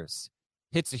 years.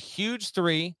 Hits a huge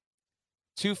three,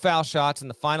 2 foul shots in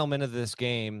the final minute of this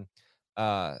game.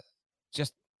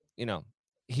 Just,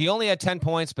 he only had 10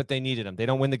 points, but they needed him. They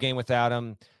don't win the game without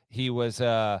him. He was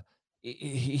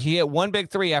he hit one big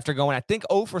three after going, I think,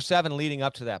 0 for 7 leading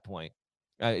up to that point.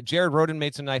 Jared Rhoden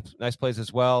made some nice plays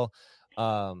as well.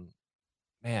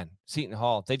 Man, Seton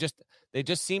Hall, they just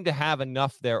seem to have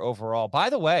enough there overall. By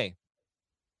the way,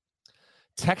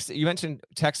 Texas, you mentioned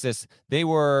Texas. They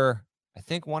were, I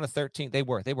think, 1 of 13. They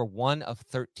were 1 of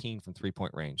 13 from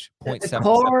 3-point range. 0.7.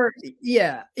 Carr,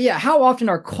 yeah. How often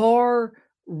are Carr,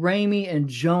 Ramey, and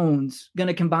Jones going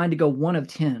to combine to go 1 of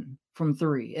 10 from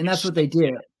 3? And that's what they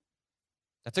did.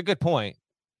 That's a good point.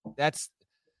 That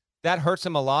hurts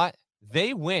them a lot.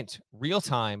 They went real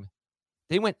time.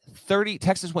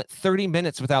 Texas went 30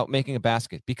 minutes without making a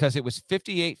basket because it was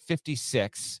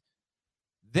 58-56.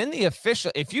 Then the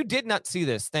official, if you did not see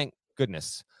this, thank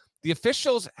goodness, the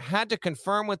officials had to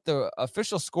confirm with the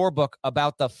official scorebook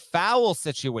about the foul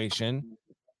situation.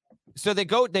 So they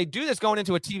do this going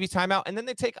into a TV timeout, and then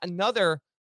they take another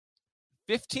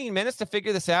 15 minutes to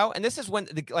figure this out. And this is when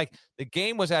the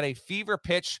game was at a fever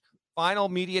pitch, final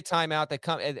media timeout. They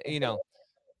come,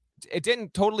 it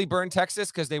didn't totally burn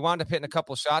Texas because they wound up hitting a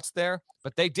couple shots there,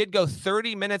 but they did go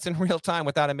 30 minutes in real time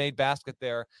without a made basket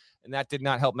there, and that did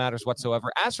not help matters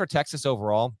whatsoever. As for Texas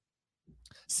overall,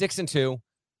 6-2.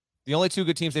 The only 2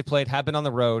 good teams they played have been on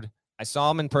the road. I saw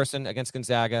them in person against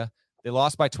Gonzaga. They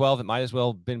lost by 12. It might as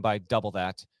well have been by double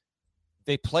that.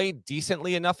 They played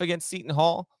decently enough against Seton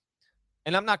Hall,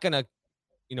 and I'm not going to,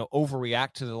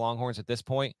 overreact to the Longhorns at this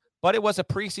point. But it was a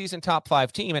preseason top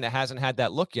 5 team, and it hasn't had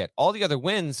that look yet. All the other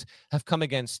wins have come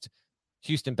against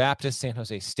Houston Baptist, San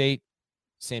Jose State,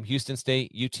 Sam Houston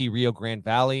State, UT Rio Grande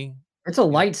Valley. It's a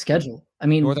light schedule. I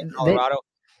mean, Northern Colorado.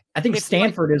 I think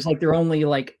Stanford is their only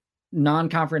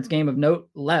non-conference game of note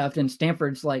left, and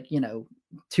Stanford's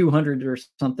 200 or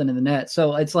something in the net.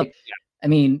 So it's I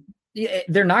mean,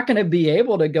 they're not going to be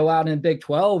able to go out in Big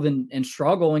 12 and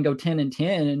struggle and go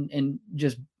 10-10 and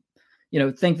just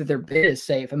think that their bid is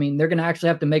safe. I mean, they're going to actually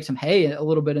have to make some hay a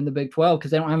little bit in the Big 12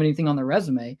 because they don't have anything on their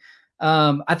resume.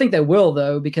 I think they will,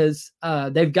 though, because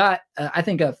they've got, I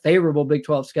think, a favorable Big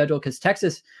 12 schedule because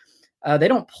Texas, they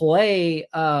don't play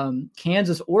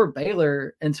Kansas or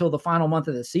Baylor until the final month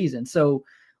of the season. So,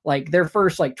 their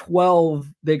first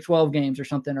 12 Big 12 games or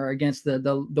something are against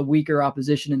the weaker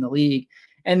opposition in the league.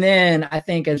 And then I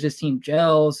think as this team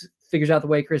gels, figures out the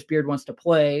way Chris Beard wants to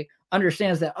play,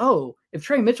 understands that, if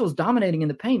Trey Mitchell's dominating in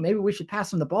the paint, maybe we should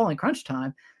pass him the ball in crunch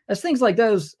time. As things like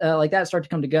those, that start to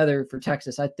come together for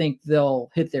Texas, I think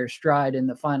they'll hit their stride in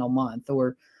the final month,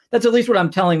 or that's at least what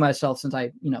I'm telling myself since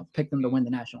I, picked them to win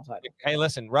the national title. Hey,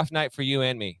 listen, rough night for you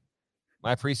and me.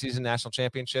 My preseason national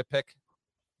championship pick,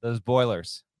 those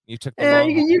Boilers. You took the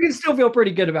you can still feel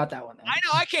pretty good about that one. Then. I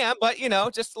know I can, but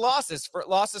just losses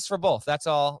for both. That's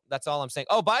all I'm saying.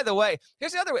 Oh, by the way,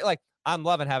 here's the other way. I'm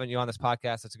loving having you on this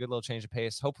podcast. It's a good little change of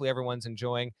pace. Hopefully everyone's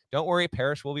enjoying. Don't worry,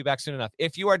 Parrish will be back soon enough.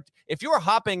 If you are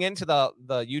hopping into the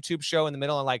YouTube show in the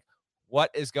middle and what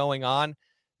is going on,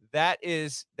 that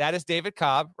is David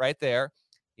Cobb right there.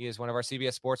 He is one of our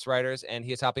CBS sports writers, and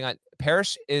he is hopping on.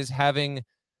 Parrish is having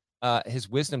his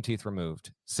wisdom teeth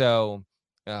removed. So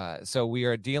we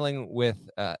are dealing with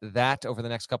that over the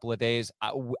next couple of days.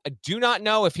 I do not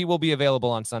know if he will be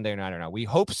available on Sunday night or not. We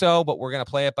hope so, but we're going to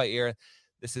play it by ear.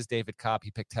 This is David Cobb. He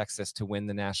picked Texas to win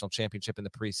the national championship in the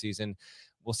preseason.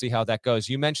 We'll see how that goes.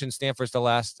 You mentioned Stanford's the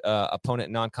last opponent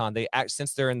in non-con.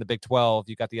 Since they're in the Big 12,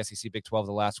 you got the SEC Big 12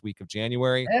 the last week of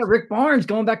January. Yeah, Rick Barnes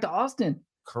going back to Austin.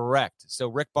 Correct. So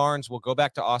Rick Barnes will go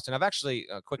back to Austin. I've actually,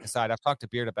 quick aside, I've talked to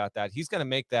Beard about that. He's going to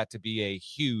make that to be a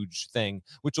huge thing,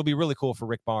 which will be really cool for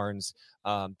Rick Barnes.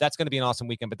 That's going to be an awesome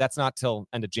weekend, but that's not till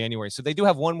end of January. So they do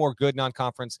have one more good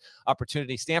non-conference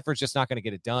opportunity. Stanford's just not going to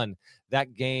get it done.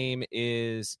 That game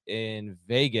is in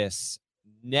Vegas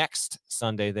next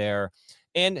Sunday there.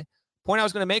 And point I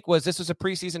was going to make was this was a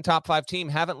preseason top 5 team.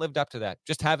 Haven't lived up to that.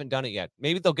 Just haven't done it yet.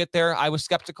 Maybe they'll get there. I was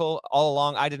skeptical all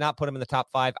along. I did not put them in the top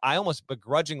 5. I almost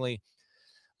begrudgingly,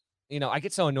 I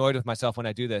get so annoyed with myself when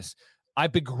I do this. I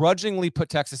begrudgingly put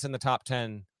Texas in the top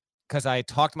 10 because I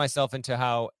talked myself into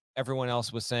how everyone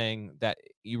else was saying that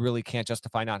you really can't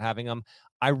justify not having them.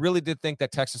 I really did think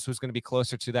that Texas was going to be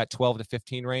closer to that 12 to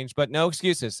 15 range, but no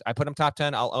excuses. I put them top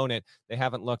 10. I'll own it. They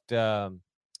haven't looked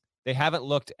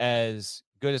as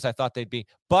good as I thought they'd be.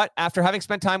 But after having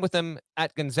spent time with them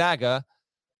at Gonzaga,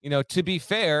 to be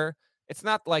fair, it's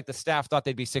not like the staff thought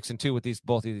they'd be 6-2 with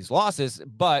both of these losses,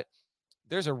 but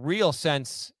there's a real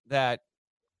sense that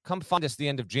come find us the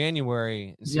end of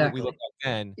January and see what we look like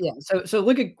then. Yeah. So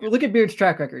look at Beard's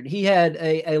track record. He had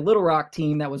a Little Rock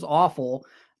team that was awful,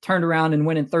 turned around and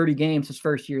winning 30 games his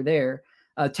first year there.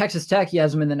 Texas Tech, he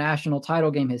has him in the national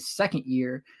title game his second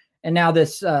year. And now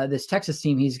this Texas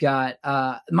team he's got.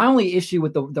 My only issue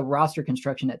with the roster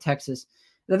construction at Texas,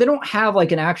 that they don't have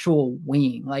like an actual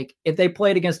wing. Like if they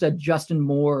played against a Justin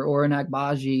Moore or an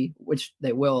Agbaji, which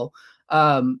they will,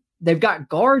 they've got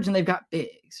guards and they've got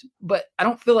bigs, but I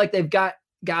don't feel like they've got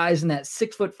guys in that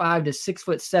 6'5" to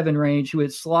 6'7" range who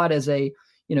would slot as a,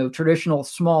 traditional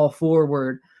small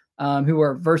forward, who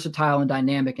are versatile and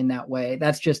dynamic in that way.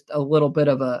 That's just a little bit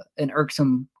of an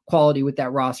irksome quality with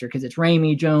that roster, because it's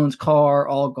Ramey, Jones, Carr,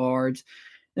 all guards.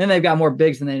 And then they've got more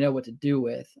bigs than they know what to do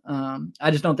with.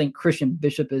 I just don't think Christian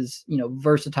Bishop is,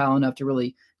 versatile enough to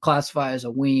really classify as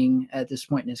a wing at this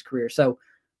point in his career. So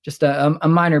just a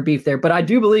minor beef there. But I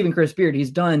do believe in Chris Beard.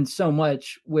 He's done so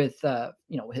much with,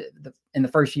 in the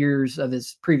first years of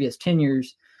his previous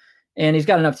tenures. And he's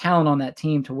got enough talent on that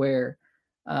team to where,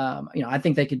 I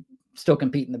think they could still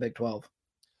compete in the Big 12.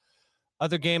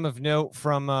 Other game of note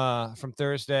from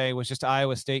Thursday was just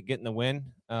Iowa State getting the win.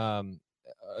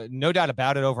 No doubt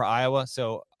about it over Iowa.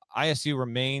 So ISU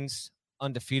remains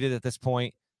undefeated at this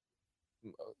point.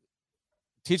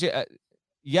 TJ,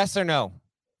 yes or no?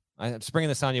 I'm springing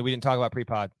this on you. We didn't talk about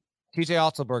pre-pod. TJ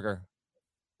Otzelberger,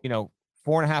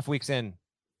 4.5 weeks in,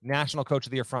 national coach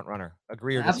of the year front runner.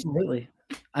 Agree or disagree? Absolutely.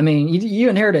 I mean, you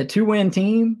inherited a 2-win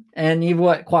team and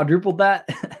you've quadrupled that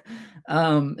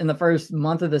in the first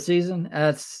month of the season.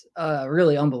 That's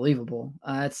really unbelievable.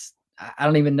 I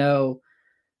don't even know.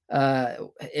 I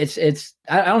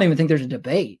don't even think there's a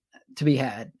debate to be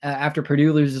had after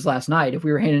Purdue loses last night. If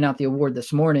we were handing out the award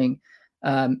this morning,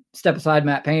 step aside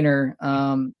Matt Painter,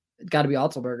 it's got to be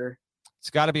Otzelberger. It's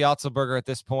got to be Otzelberger at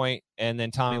this point, and then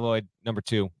Tommy Lloyd, number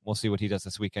 2. We'll see what he does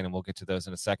this weekend, and we'll get to those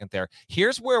in a second there.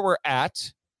 Here's where we're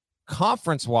at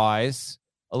conference-wise,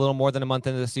 a little more than a month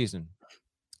into the season.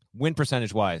 Win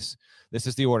percentage-wise, this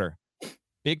is the order.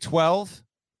 Big 12,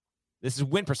 this is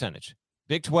win percentage.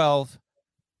 Big 12,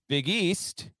 Big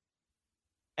East,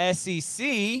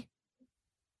 SEC,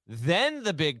 then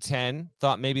the Big 10,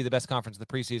 thought maybe the best conference of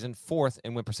the preseason, 4th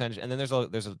in win percentage, and then there's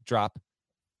a drop.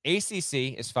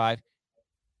 ACC is 5.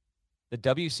 The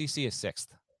WCC is 6th,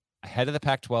 ahead of the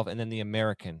Pac-12, and then the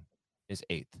American is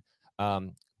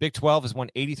 8th. Big 12 has won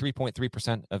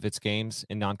 83.3% of its games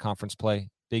in non-conference play.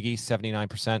 Big East,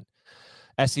 79%.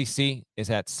 SEC is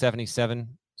at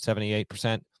 77,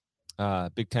 78%.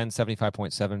 Big 10,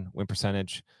 75.7 win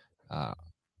percentage.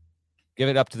 Give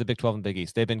it up to the Big 12 and Big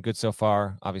East. They've been good so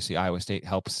far. Obviously, Iowa State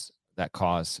helps that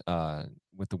cause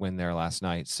with the win there last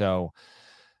night. So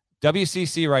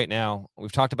WCC right now,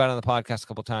 we've talked about it on the podcast a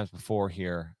couple times before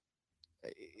here.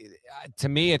 To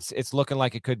me, it's looking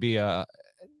like it could be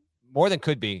more than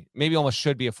could be, maybe almost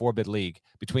should be a 4-bid league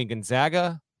between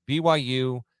Gonzaga,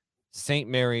 BYU, St.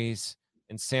 Mary's,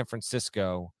 and San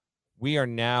Francisco. We are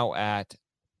now at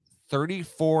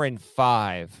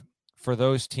 34-5 for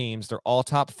those teams. They're all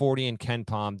top 40 in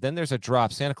KenPom. Then there's a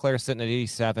drop. Santa Clara sitting at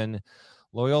 87.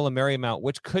 Loyola Marymount,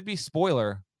 which could be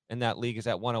spoiler in that league, is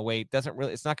at 108.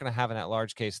 It's not going to have an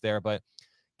at-large case there, but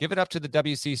give it up to the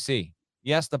WCC.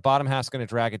 Yes, the bottom half's going to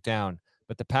drag it down,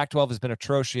 but the Pac-12 has been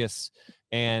atrocious,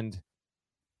 and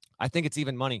I think it's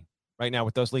even money right now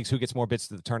with those leagues who gets more bids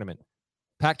to the tournament.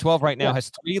 Pac-12 right now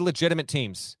has 3 legitimate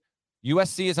teams.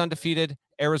 USC is undefeated.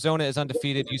 Arizona is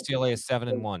undefeated. UCLA is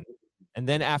 7-1. And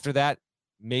then after that,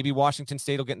 maybe Washington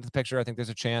State will get into the picture. I think there's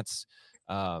a chance.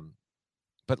 But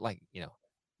we're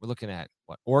looking at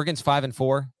Oregon's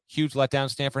 5-4. Huge letdown.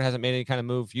 Stanford hasn't made any kind of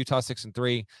move. Utah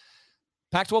 6-3.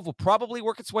 Pac-12 will probably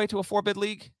work its way to a 4-bid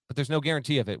league, but there's no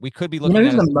guarantee of it. We could be looking at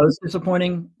who's the most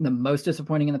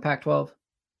disappointing in the Pac-12?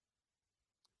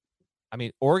 I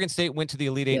mean, Oregon State went to the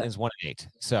Elite Eight and is 1-8.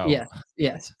 So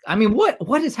yes. I mean,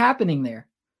 what is happening there?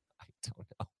 I don't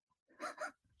know.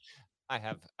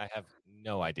 I have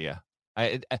no idea.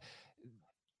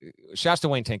 Shouts to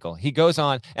Wayne Tinkle. He goes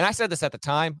on, and I said this at the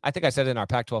time. I think I said it in our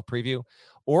Pac-12 preview.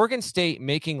 Oregon State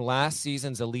making last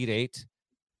season's Elite Eight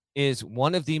is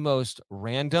one of the most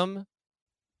random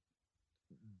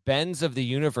bends of the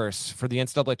universe for the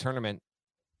NCAA tournament,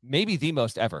 maybe the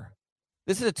most ever.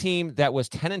 This is a team that was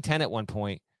 10-10 at one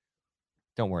point.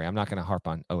 Don't worry, I'm not going to harp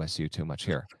on OSU too much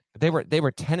here. But they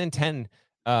were 10-10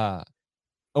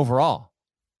 overall,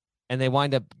 and they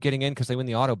wind up getting in because they win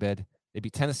the auto bid. They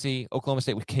beat Tennessee, Oklahoma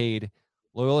State with Cade,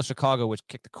 Loyola Chicago, which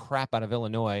kicked the crap out of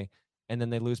Illinois, and then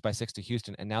they lose by 6 to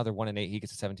Houston, and now they're 1-8. He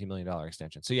gets a $17 million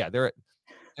extension. So yeah, they're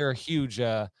a huge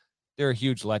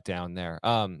letdown there.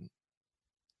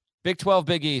 Big 12,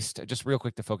 Big East. Just real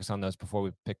quick to focus on those before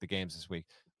we pick the games this week.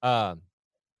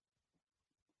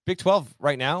 Big 12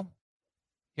 right now.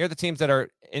 Here are the teams that are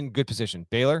in good position: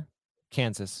 Baylor,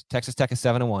 Kansas, Texas Tech is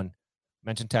 7-1.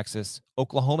 Mentioned Texas,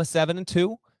 Oklahoma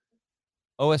 7-2.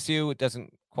 OSU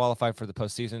doesn't qualify for the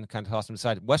postseason. Kind of tossed them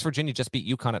aside. West Virginia just beat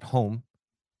UConn at home.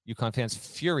 UConn fans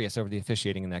furious over the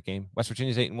officiating in that game. West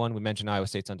Virginia's 8-1. We mentioned Iowa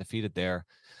State's undefeated there.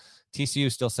 TCU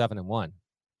is still 7-1.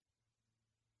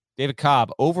 David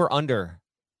Cobb, over under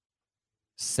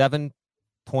 7.5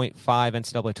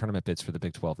 NCAA tournament bids for the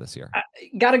Big 12 this year.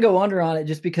 Got to go under on it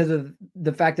just because of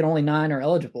the fact that only 9 are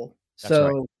eligible. That's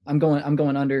right. I'm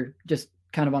going under just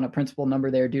kind of on a principal number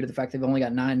there due to the fact they've only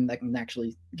got 9 that can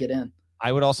actually get in.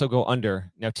 I would also go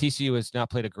under. Now, TCU has not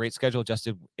played a great schedule.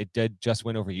 It did just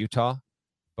win over Utah.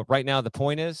 But right now, the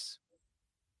point is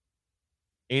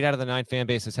 8 out of the 9 fan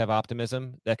bases have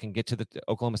optimism that can get to the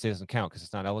Oklahoma State doesn't count because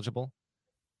it's not eligible.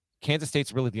 Kansas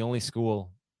State's really the only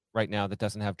school right now that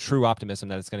doesn't have true optimism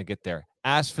that it's going to get there.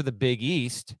 As for the Big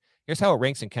East, here's how it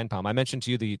ranks in KenPom. I mentioned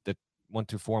to you the 1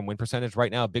 through 4 and win percentage.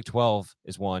 Right now, Big 12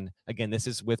 is 1. Again, this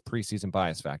is with preseason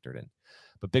bias factored in.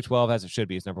 But Big 12, as it should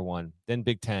be, is number 1. Then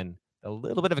Big 10, a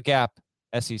little bit of a gap,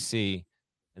 SEC. And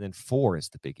then 4 is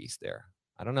the Big East there.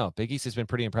 I don't know. Big East has been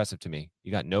pretty impressive to me.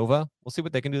 You got Nova. We'll see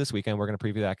what they can do this weekend. We're going to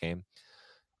preview that game.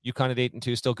 UConn at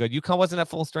 8-2, still good. UConn wasn't at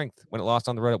full strength when it lost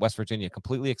on the road at West Virginia.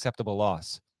 Completely acceptable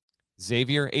loss.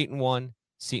 Xavier 8-1.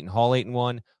 Seton Hall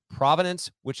 8-1.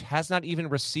 Providence, which has not even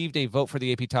received a vote for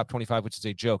the AP Top 25, which is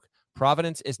a joke.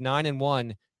 Providence is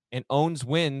 9-1 and owns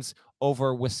wins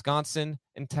over Wisconsin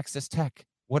and Texas Tech.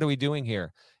 What are we doing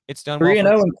here? It's done 3-0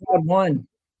 in quad 1.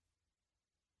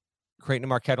 Creighton and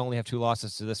Marquette only have 2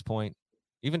 losses to this point.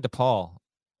 Even DePaul,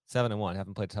 7-1,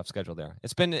 haven't played a tough schedule there.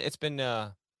 It's been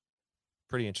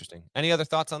pretty interesting. Any other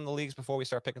thoughts on the leagues before we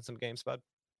start picking some games, Bud?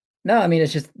 No, I mean,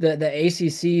 it's just the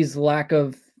ACC's lack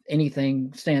of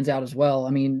anything stands out as well. I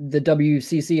mean, the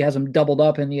WCC has them doubled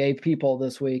up in the AP poll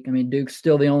this week. I mean, Duke's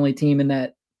still the only team in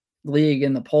that league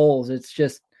in the polls. It's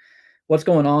just what's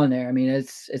going on there. I mean,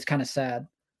 it's kind of sad.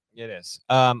 It is.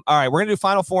 All right, we're going to do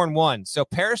Final Four in 1. So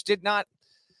Parrish I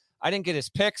didn't get his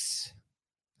picks.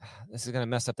 This is going to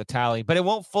mess up the tally, but it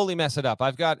won't fully mess it up.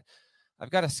 I've got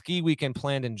a ski weekend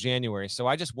planned in January, so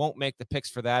I just won't make the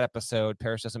picks for that episode.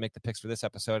 Parrish doesn't make the picks for this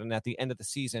episode, and at the end of the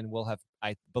season, we'll have,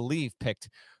 I believe, picked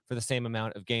for the same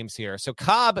amount of games here. So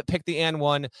Cobb picked the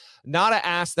N1. Nada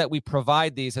asked that we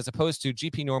provide these, as opposed to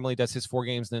GP normally does his 4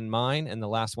 games, then mine, and the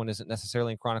last one isn't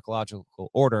necessarily in chronological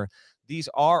order. These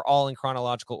are all in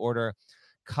chronological order.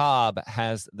 Cobb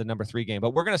has the number 3 game,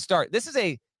 but we're going to start. This is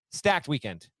a stacked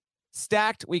weekend.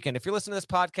 If you're listening to this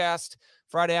podcast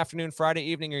Friday afternoon, Friday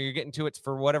evening, or you're getting to it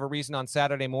for whatever reason on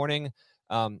Saturday morning,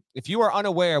 if you are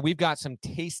unaware, we've got some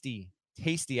tasty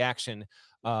action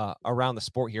around the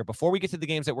sport here. Before we get to the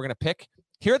games that we're going to pick,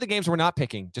 here are the games we're not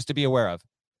picking, just to be aware of.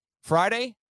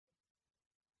 Friday,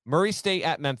 Murray State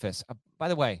at Memphis. By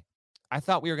the way, I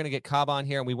thought we were going to get Cobb on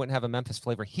here and we wouldn't have a Memphis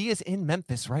flavor. He is in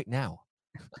Memphis right now.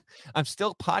 I'm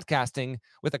still podcasting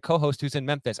with a co-host who's in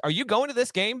Memphis. Are you going to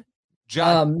this game,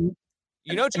 John?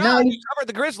 John, you covered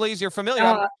the Grizzlies. You're familiar.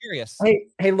 I'm curious.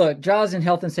 Hey, look, Jaw's in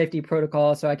health and safety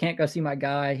protocol, so I can't go see my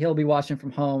guy. He'll be watching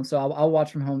from home, so I'll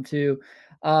watch from home too.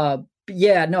 I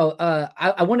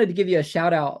wanted to give you a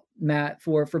shout out, Matt,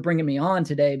 for bringing me on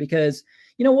today, because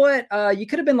you know what? You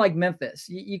could have been like Memphis.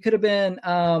 You could have been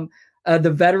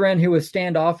the veteran who was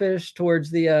standoffish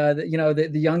towards the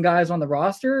young guys on the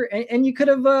roster, and you could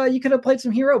have played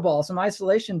some hero ball, some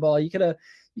isolation ball. You could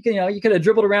have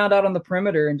dribbled around out on the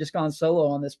perimeter and just gone solo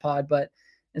on this pod, but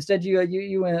instead you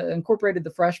incorporated the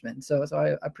freshmen. So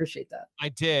I appreciate that. I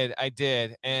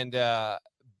did. And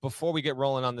before we get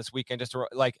rolling on this weekend,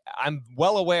 I'm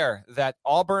well aware that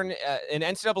Auburn, an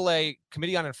NCAA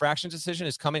Committee on Infractions decision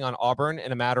is coming on Auburn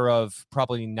in a matter of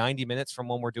probably 90 minutes from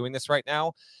when we're doing this right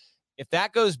now. If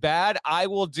that goes bad, I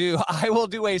will do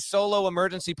a solo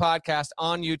emergency podcast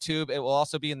on YouTube. It will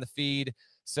also be in the feed.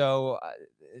 So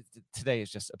today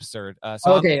is just absurd.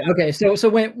 Okay. So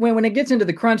when it gets into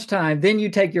the crunch time, then you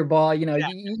take your ball.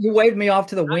 You waved me off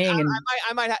to the wing, and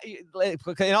I might.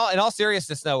 In all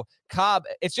seriousness, though, Cobb.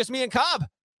 It's just me and Cobb.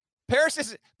 Parrish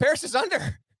is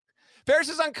under. Parrish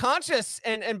is unconscious,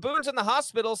 and Boone's in the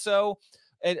hospital. So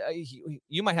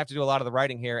you might have to do a lot of the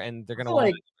writing here, and they're going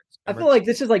to. I feel like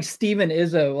this is like Steven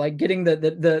Izzo, like getting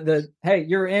the hey,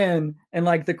 you're in, and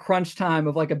like the crunch time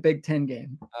of like a Big Ten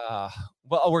game.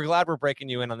 Well, we're glad we're breaking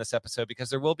you in on this episode, because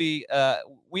there will be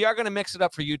we are going to mix it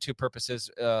up for YouTube purposes.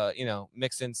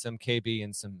 Mix in some KB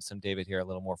and some David here a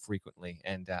little more frequently,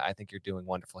 and I think you're doing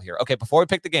wonderful here. Okay, before we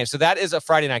pick the game, so that is a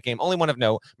Friday night game, only one of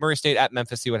note. Murray State at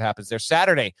Memphis. See what happens there.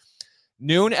 Saturday,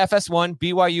 Noon, FS1,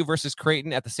 BYU versus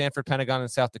Creighton at the Sanford Pentagon in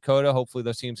South Dakota. Hopefully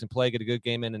those teams can play, get a good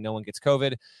game in, and no one gets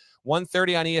COVID.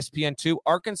 1:30 on ESPN2,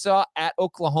 Arkansas at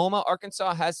Oklahoma.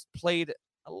 Arkansas has played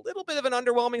a little bit of an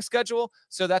underwhelming schedule,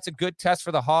 so that's a good test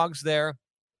for the Hogs there.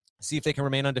 See if they can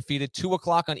remain undefeated. 2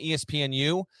 o'clock on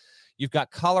ESPNU. You've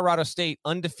got Colorado State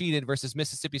undefeated versus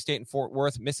Mississippi State in Fort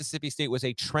Worth. Mississippi State was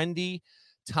a trendy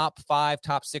top 5,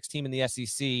 top 6 team in the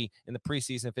SEC in the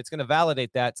preseason. If it's going to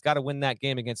validate that, it's got to win that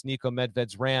game against Nico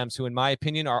Medved's Rams, who in my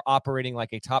opinion are operating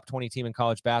like a top 20 team in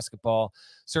college basketball.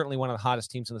 Certainly one of the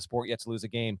hottest teams in the sport yet to lose a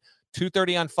game.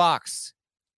 2:30 on Fox.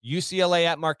 UCLA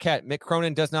at Marquette. Mick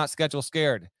Cronin does not schedule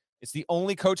scared. It's the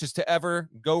only coaches to ever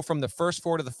go from the first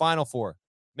 4 to the final 4.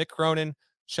 Mick Cronin,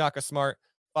 Shaka Smart.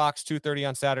 Fox, 2:30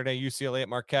 on Saturday, UCLA at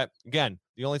Marquette. Again,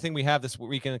 the only thing we have this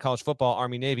weekend in college football,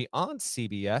 Army-Navy on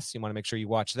CBS. You want to make sure you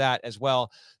watch that as well.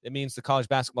 It means the college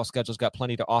basketball schedule's got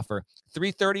plenty to offer.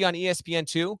 3:30 on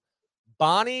ESPN2,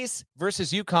 Bonnies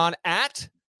versus UConn at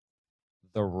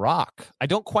The Rock. I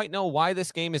don't quite know why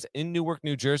this game is in Newark,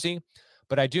 New Jersey,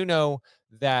 but I do know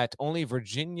that only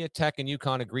Virginia Tech and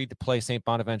UConn agreed to play St.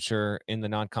 Bonaventure in the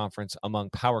non-conference among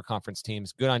power conference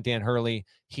teams. Good on Dan Hurley.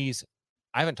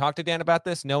 I haven't talked to Dan about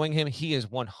this. Knowing him, he is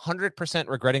 100%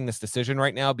 regretting this decision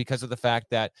right now because of the fact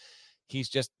that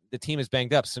the team is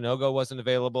banged up. Sonogo wasn't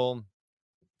available.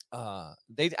 I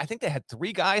think they had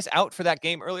 3 guys out for that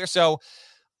game earlier. So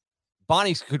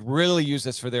Bonnies could really use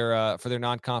this for their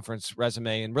non-conference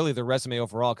resume and really their resume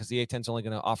overall, because the A-10 is only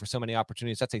going to offer so many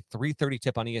opportunities. That's a 3:30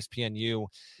 tip on ESPNU.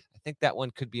 I think that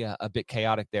one could be a bit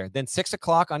chaotic there. Then 6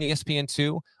 o'clock on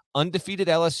ESPN2, undefeated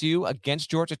LSU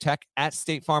against Georgia Tech at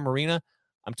State Farm Arena.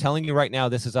 I'm telling you right now,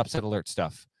 this is upset alert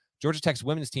stuff. Georgia Tech's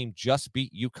women's team just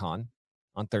beat UConn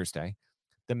on Thursday.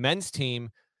 The men's team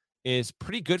is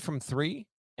pretty good from 3,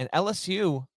 and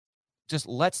LSU just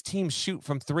lets teams shoot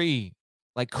from 3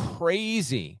 like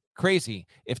crazy.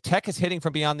 If Tech is hitting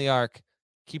from beyond the arc,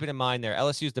 keep it in mind there.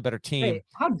 LSU is the better team. Hey,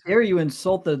 how dare you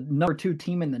insult the number 2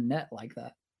 team in the net like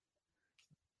that?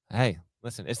 Hey,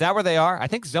 listen, is that where they are? I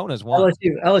think Zona's won.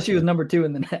 LSU is number 2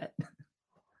 in the net.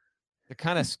 They're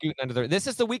kind of scooting under this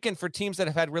is the weekend for teams that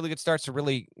have had really good starts to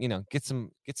really, get some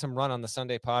run on the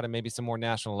Sunday pod and maybe some more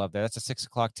national love there. That's a 6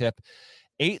 o'clock tip.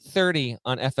 8:30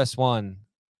 on FS1,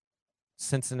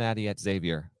 Cincinnati at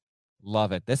Xavier.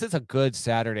 Love it. This is a good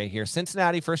Saturday here.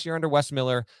 Cincinnati, first year under Wes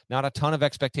Miller, not a ton of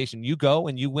expectation. You go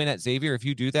and you win at Xavier. If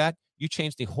you do that, you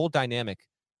change the whole dynamic.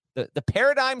 The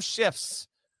paradigm shifts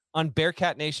on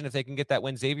Bearcat Nation if they can get that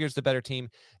win. Xavier's the better team.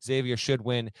 Xavier should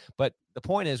win. But the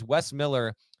point is, Wes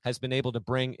Miller has been able to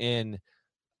bring in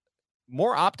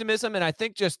more optimism and I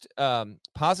think just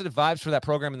positive vibes for that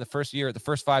program in the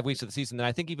first 5 weeks of the season than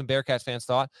I think even Bearcats fans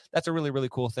thought. That's a really, really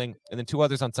cool thing. And then 2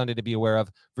 others on Sunday to be aware of.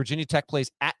 Virginia Tech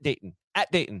plays at Dayton.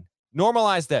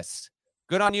 Normalize this.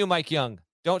 Good on you, Mike Young.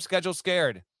 Don't schedule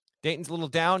scared. Dayton's a little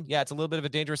down. Yeah, it's a little bit of a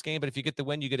dangerous game, but if you get the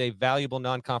win, you get a valuable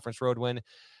non-conference road win.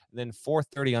 And then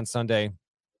 4:30 on Sunday,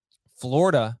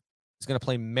 Florida is going to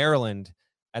play Maryland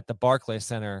at the Barclays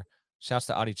Center. Shouts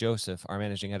to Adi Joseph, our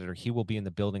managing editor. He will be in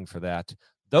the building for that.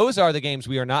 Those are the games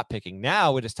we are not picking.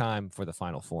 Now it is time for the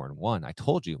Final 4 and 1. I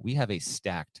told you, we have a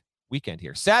stacked weekend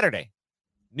here. Saturday,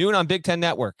 noon on Big Ten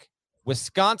Network.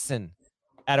 Wisconsin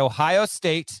at Ohio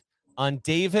State on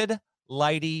David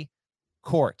Lighty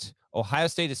Court. Ohio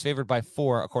State is favored by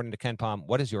 4, according to Ken Palm.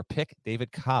 What is your pick,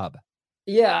 David Cobb?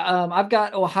 Yeah, I've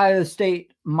got Ohio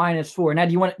State -4. Now,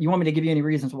 do you want me to give you any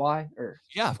reasons why? Or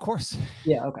yeah, of course.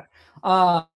 Yeah, okay.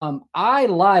 I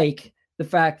like the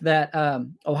fact that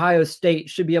Ohio State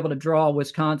should be able to draw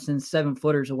Wisconsin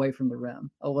 7-footers away from the rim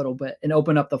a little bit and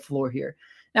open up the floor here.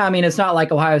 Now, I mean, it's not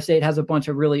like Ohio State has a bunch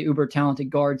of really uber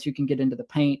talented guards who can get into the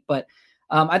paint, but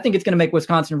I think it's going to make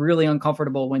Wisconsin really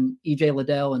uncomfortable when EJ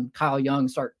Liddell and Kyle Young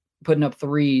start putting up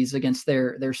threes against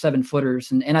their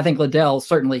 7-footers, and I think Liddell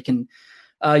certainly can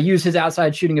use his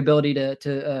outside shooting ability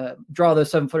to draw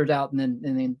those 7-footers out and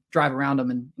then drive around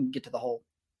them and get to the hole.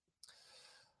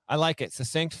 I like it.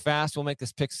 Succinct, fast. We'll make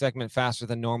this pick segment faster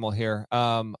than normal here.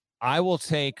 I'm going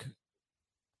to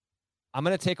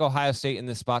take Ohio State in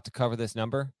this spot to cover this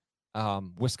number.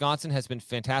 Wisconsin has been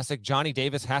fantastic. Johnny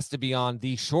Davis has to be on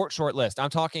the short list. I'm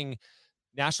talking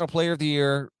National Player of the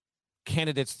Year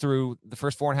candidates through the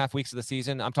first 4.5 weeks of the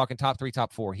season. I'm talking top 3,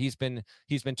 top 4. He's been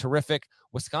terrific.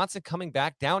 Wisconsin coming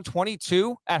back down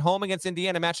 22 at home against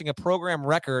Indiana, matching a program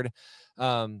record.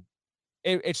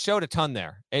 It showed a ton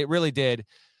there. It really did.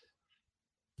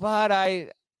 But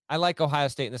I like Ohio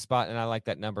State in the spot, and I like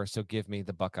that number. So give me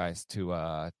the Buckeyes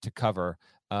to cover.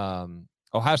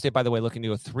 Ohio State, by the way, looking to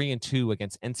go 3-2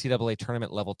 against NCAA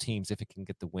tournament level teams if it can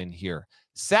get the win here.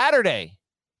 Saturday,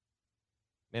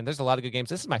 Man, there's a lot of good games.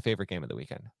 This is my favorite game of the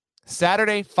weekend.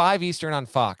 Saturday, 5 Eastern on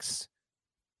Fox.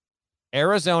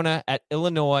 Arizona at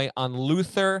Illinois on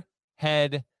Luther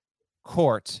Head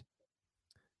Court.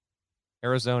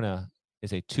 Arizona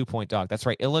is a 2-point dog. That's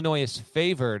right. Illinois is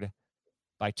favored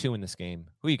by 2 in this game.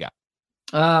 Who you got?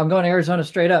 I'm going Arizona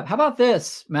straight up. How about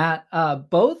this, Matt?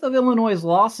 Both of Illinois'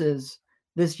 losses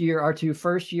this year are to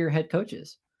first-year head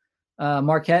coaches,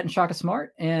 Marquette and Shaka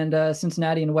Smart, and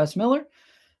Cincinnati and Wes Miller.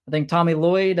 I think Tommy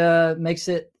Lloyd makes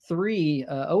it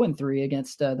 0-3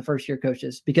 against the first-year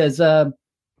coaches because,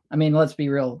 let's be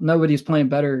real. Nobody's playing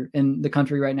better in the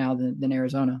country right now than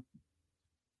Arizona.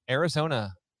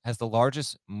 Arizona has the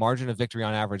largest margin of victory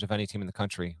on average of any team in the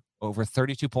country, over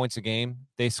 32 points a game.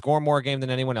 They score more a game than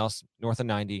anyone else, north of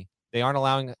 90. They aren't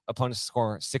allowing opponents to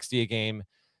score 60 a game.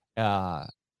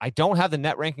 I don't have the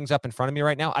net rankings up in front of me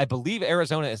right now. I believe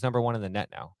Arizona is number 1 in the net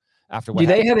now. After what Do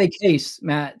they have a case,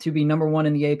 Matt, to be number 1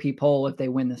 in the AP poll if they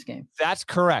win this game? That's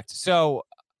correct. So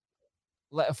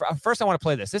first I want to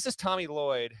play this. This is Tommy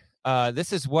Lloyd.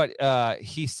 This is what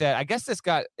he said. I guess this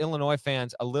got Illinois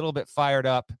fans a little bit fired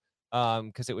up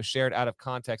because it was shared out of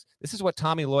context. This is what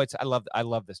Tommy Lloyd said. I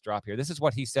love this drop here. This is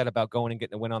what he said about going and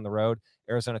getting a win on the road.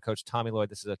 Arizona coach Tommy Lloyd.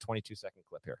 This is a 22-second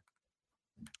clip here.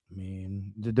 I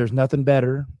mean, there's nothing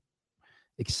better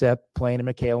except playing in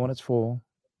McHale when it's full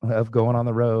of going on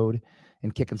the road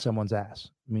and kicking someone's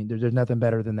ass. I mean, there's nothing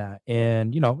better than that.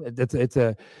 And,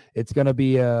 it's going to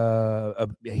be a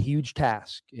huge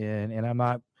task. And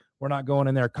we're not going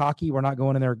in there cocky. We're not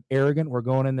going in there arrogant. We're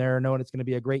going in there knowing it's going to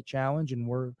be a great challenge, and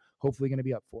we're hopefully going to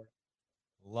be up for it.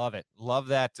 Love it. Love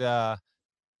that.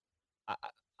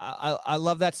 I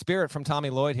love that spirit from Tommy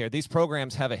Lloyd here. These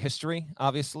programs have a history,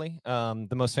 obviously. The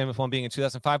most famous one being in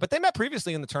 2005, but they met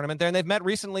previously in the tournament there, and they've met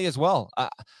recently as well.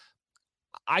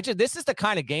 This is the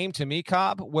kind of game to me,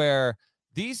 Cobb, where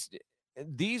these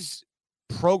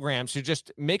programs should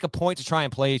just make a point to try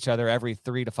and play each other every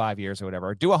 3 to 5 years or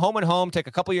whatever. Do a home and home, take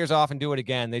a couple years off and do it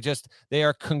again. They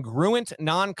are congruent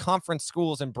non-conference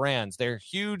schools and brands. They're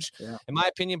huge. Yeah. In my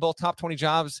opinion, both top 20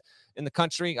 jobs in the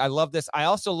country. I love this. I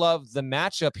also love the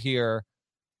matchup here.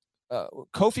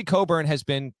 Kofi Cockburn has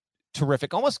been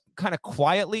terrific, almost kind of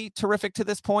quietly terrific to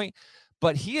this point,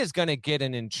 but he is going to get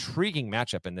an intriguing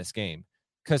matchup in this game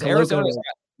because Arizona's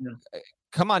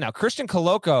come on now. Christian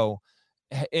Coloco,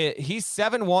 he's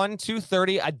 7'1",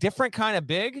 230, a different kind of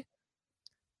big.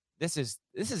 This is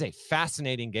a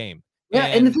fascinating game. Yeah,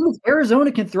 and the thing is,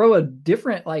 Arizona can throw a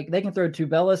different, they can throw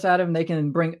Tubelis at him. They can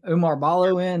bring Omar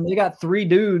Ballo in. They got 3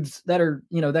 dudes that are,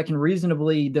 that can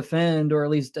reasonably defend or at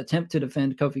least attempt to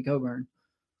defend Kofi Cockburn.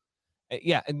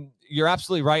 Yeah, and you're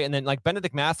absolutely right. And then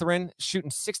Benedict Mathurin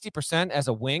shooting 60% as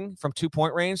a wing from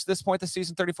 2-point range this point this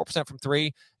season, 34% from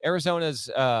 3. Arizona's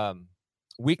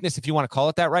weakness, if you want to call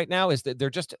it that right now, is that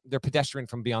they're pedestrian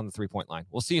from beyond the 3-point line.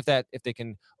 We'll see if they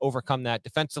can overcome that.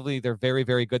 Defensively, they're very,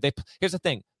 very good. Here's the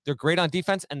thing. They're great on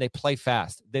defense and they play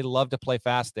fast. They love to play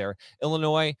fast there.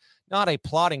 Illinois, not a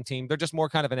plotting team. They're just more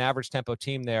kind of an average tempo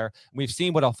team there. We've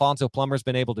seen what Alfonso Plummer's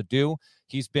been able to do.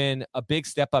 He's been a big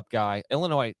step-up guy.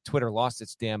 Illinois Twitter lost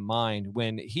its damn mind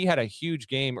when he had a huge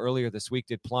game earlier this week,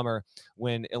 did Plummer,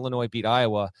 when Illinois beat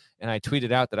Iowa. And I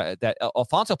tweeted out that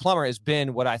Alfonso Plummer has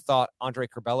been what I thought Andre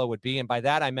Curbelo would be. And by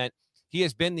that, I meant he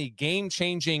has been the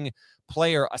game-changing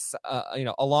player,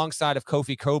 alongside of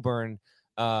Kofi Cockburn.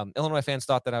 Illinois fans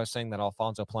thought that I was saying that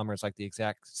Alfonso Plummer is the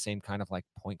exact same kind of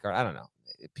point guard. I don't know.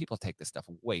 People take this stuff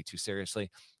way too seriously.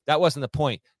 That wasn't the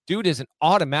point. Dude is an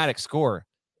automatic scorer.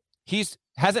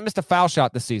 Hasn't missed a foul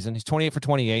shot this season. He's 28 for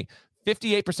 28,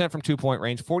 58% from 2-point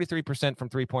range, 43% from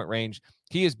 3-point range.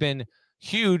 He has been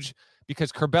huge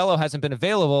because Curbelo hasn't been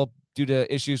available due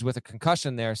to issues with a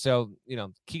concussion there. So,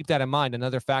 keep that in mind.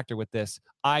 Another factor with this.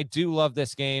 I do love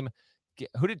this game.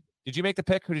 Did you make the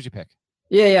pick? Who did you pick?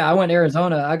 Yeah, I went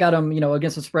Arizona. I got them,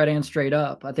 against the spread and straight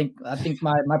up. I think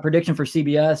my prediction for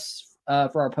CBS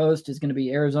for our post is going to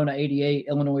be Arizona 88,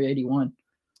 Illinois 81.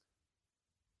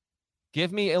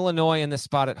 Give me Illinois in this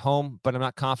spot at home, but I'm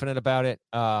not confident about it.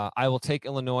 I will take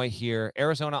Illinois here.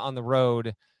 Arizona on the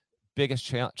road, biggest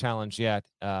challenge yet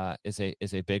is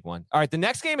a big one. All right, the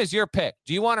next game is your pick.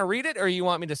 Do you want to read it or you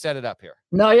want me to set it up here?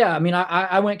 No, yeah.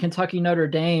 I went Kentucky Notre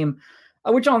Dame,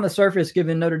 which on the surface,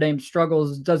 given Notre Dame's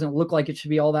struggles, doesn't look like it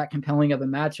should be all that compelling of a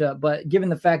matchup. But given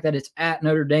the fact that it's at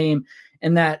Notre Dame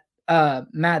and that,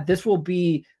 Matt, this will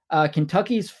be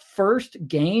Kentucky's first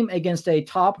game against a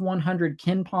top 100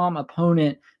 KenPom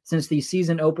opponent since the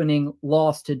season opening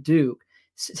loss to Duke.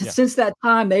 Since that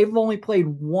time, they've only played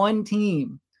one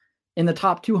team in the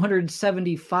top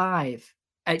 275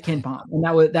 at KenPom,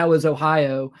 and that was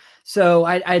Ohio. So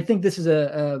I think this is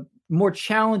a more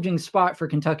challenging spot for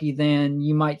Kentucky than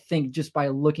you might think just by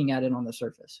looking at it on the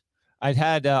surface. I'd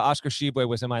had Oscar Shibwe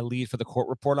was in my lead for the court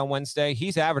report on Wednesday.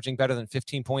 He's averaging better than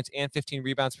 15 points and 15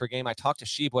 rebounds per game. I talked to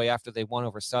Shibwe after they won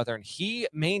over Southern. He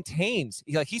maintains,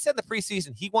 he said in the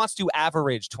preseason, he wants to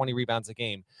average 20 rebounds a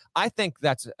game. I think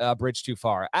that's a bridge too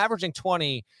far. Averaging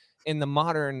 20 in the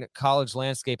modern college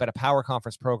landscape at a power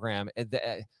conference program,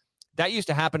 that used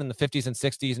to happen in the 50s and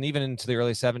 60s and even into the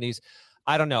early 70s.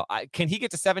 I don't know. Can he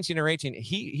get to 17 or 18?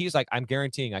 He's like, I'm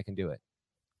guaranteeing I can do it.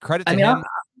 Credit to him.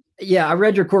 Yeah, I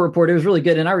read your court report. It was really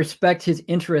good, and I respect his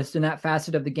interest in that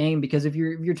facet of the game because if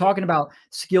you're talking about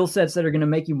skill sets that are going to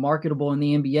make you marketable in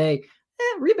the NBA,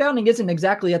 rebounding isn't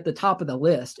exactly at the top of the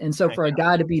list. And so for a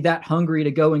guy to be that hungry to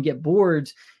go and get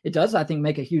boards, it does, I think,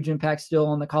 make a huge impact still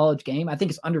on the college game. I think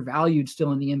it's undervalued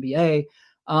still in the NBA.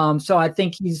 So I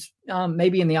think he's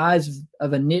maybe in the eyes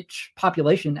of a niche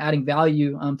population adding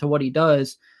value to what he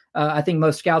does. I think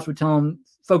most scouts would tell him,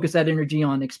 focus that energy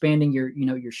on expanding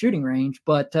your shooting range.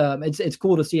 But it's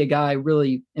cool to see a guy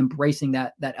really embracing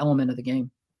that element of the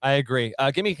game. I agree.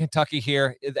 Give me Kentucky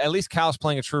here. At least Cal's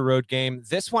playing a true road game.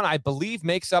 This one, I believe,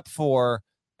 makes up for,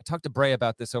 I talked to Bray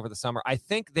about this over the summer. I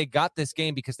think they got this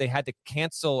game because they had to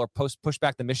cancel or push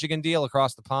back the Michigan deal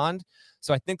across the pond.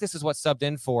 So I think this is what subbed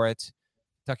in for it.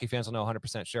 Kentucky fans will know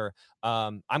 100% sure.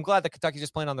 I'm glad that Kentucky's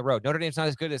just playing on the road. Notre Dame's not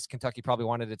as good as Kentucky probably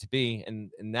wanted it to be,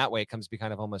 and in that way, it comes to be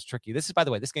kind of almost tricky. This is, by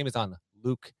the way, this game is on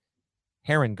Luke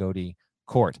Herringody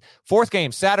court. Fourth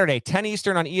game, Saturday, 10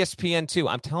 Eastern on ESPN2.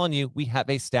 I'm telling you, we have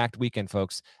a stacked weekend,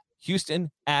 folks. Houston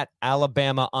at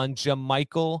Alabama on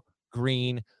Jamichael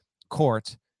Green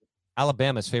court.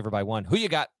 Alabama's favored by 1. Who you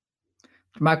got?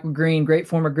 Michael Green, great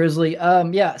former Grizzly.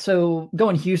 So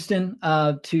going Houston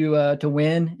to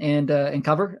win and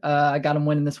cover. I got them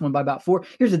winning this one by about 4.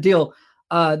 Here's the deal.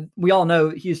 We all know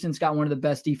Houston's got one of the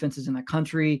best defenses in the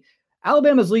country.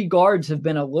 Alabama's lead guards have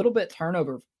been a little bit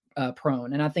turnover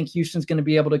prone, and I think Houston's going to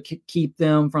be able to keep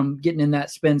them from getting in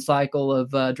that spin cycle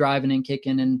of driving and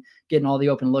kicking and getting all the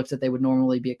open looks that they would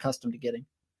normally be accustomed to getting.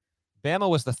 Bama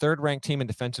was the 3rd-ranked team in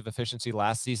defensive efficiency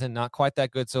last season. Not quite that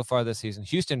good so far this season.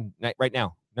 Houston, right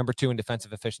now, number 2 in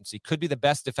defensive efficiency. Could be the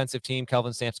best defensive team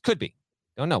Kelvin Sampson could be.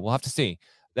 Don't know. We'll have to see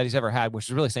that he's ever had, which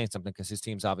is really saying something because his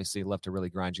teams obviously love to really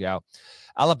grind you out.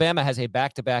 Alabama has a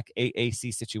back-to-back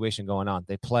AAC situation going on.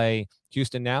 They play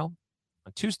Houston now.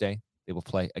 On Tuesday, they will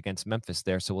play against Memphis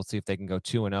there. So we'll see if they can go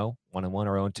 2-0, 1-1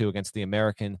 or 0-2 against the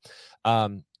American.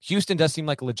 Houston does seem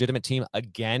like a legitimate team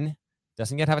again.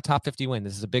 Doesn't yet have a top 50 win.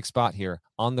 This is a big spot here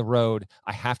on the road.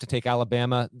 I have to take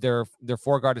Alabama. Their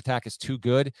 4-guard attack is too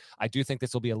good. I do think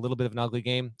this will be a little bit of an ugly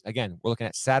game. Again, we're looking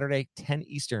at Saturday, 10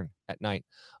 Eastern at night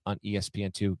on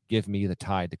ESPN2. Give me the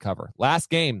Tide to cover. Last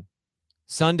game,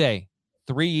 Sunday,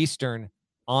 3 Eastern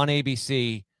on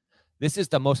ABC. This is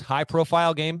the most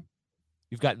high-profile game.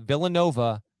 You've got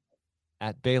Villanova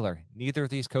at Baylor. Neither of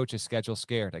these coaches schedule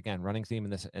scared. Again, running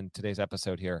theme in today's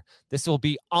episode here. This will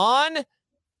be on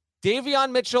Davion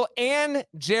Mitchell and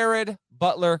Jared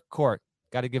Butler court.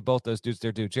 Got to give both those dudes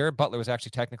their due. Jared Butler was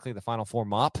actually technically the Final Four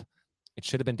mop. It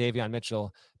should have been Davion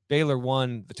Mitchell. Baylor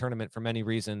won the tournament for many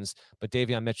reasons, but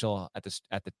Davion Mitchell at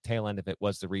the tail end of it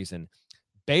was the reason.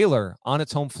 Baylor on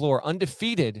its home floor,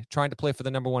 undefeated, trying to play for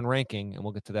the number 1 ranking, and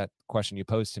we'll get to that question you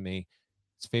posed to me.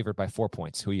 It's favored by 4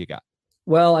 points. Who you got?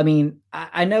 Well, I mean,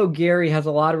 I know Gary has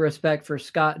a lot of respect for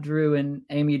Scott Drew and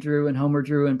Amy Drew and Homer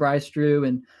Drew and Bryce Drew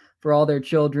and for all their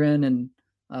children and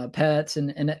pets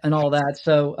and all that.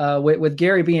 So with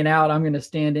Gary being out, I'm going to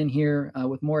stand in here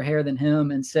with more hair than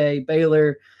him and say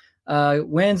Baylor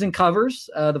wins and covers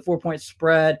the 4-point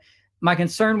spread. My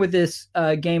concern with this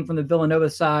game from the Villanova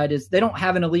side is they don't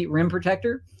have an elite rim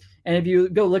protector. And if you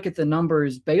go look at the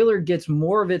numbers, Baylor gets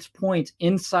more of its points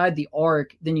inside the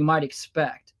arc than you might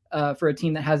expect for a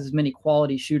team that has as many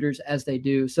quality shooters as they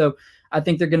do. So I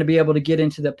think they're going to be able to get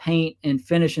into the paint and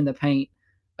finish in the paint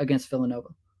against Villanova.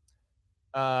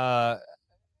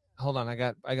 Hold on.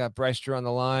 I got Bryce Drew on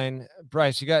the line.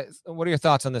 Bryce, what are your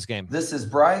thoughts on this game? This is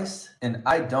Bryce, and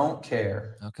I don't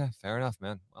care. Okay, fair enough,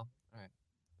 man. Well, all right.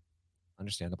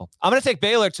 Understandable. I'm going to take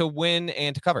Baylor to win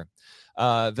and to cover.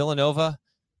 Villanova,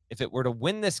 if it were to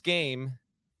win this game,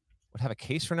 would have a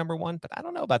case for number 1, but I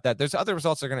don't know about that. There's other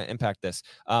results that are going to impact this.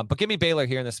 But give me Baylor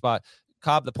here in this spot.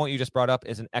 Cobb, the point you just brought up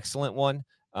is an excellent one.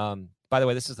 By the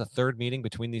way, this is the 3rd meeting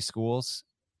between these schools,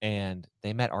 and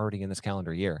they met already in this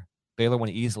calendar year. Baylor won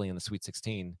easily in the Sweet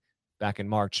 16 back in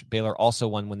March. Baylor also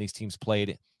won when these teams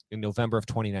played in November of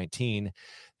 2019.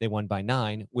 They won by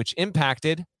 9, which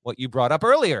impacted what you brought up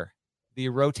earlier, the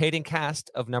rotating cast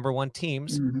of number 1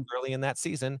 teams early in that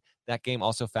season. That game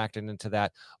also factored into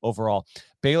that overall.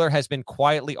 Baylor has been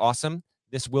quietly awesome.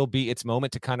 this will be its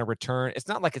moment to kind of return. It's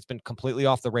not like it's been completely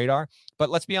off the radar, but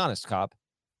let's be honest, Cobb.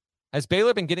 Has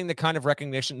Baylor been getting the kind of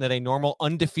recognition that a normal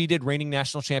undefeated reigning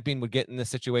national champion would get in this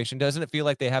situation? Doesn't it feel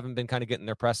like they haven't been kind of getting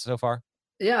their press so far?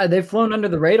 Yeah, they've flown under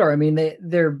the radar. I mean,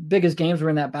 their biggest games were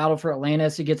in that battle for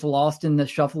Atlantis. It gets lost in the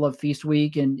shuffle of Feast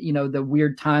Week and, the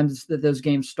weird times that those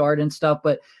games start and stuff.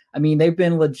 But, I mean, they've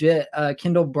been legit.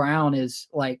 Kendall Brown is,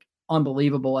 like,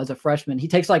 unbelievable as a freshman. He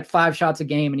takes, like, 5 shots a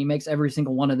game, and he makes every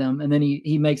single one of them. And then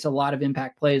he makes a lot of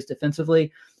impact plays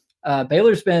defensively.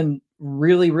 Baylor's been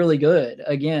really, really good,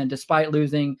 again, despite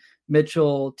losing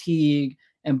Mitchell, Teague,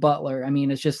 and Butler. I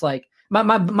mean, it's just like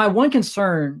my one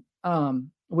concern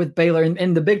with Baylor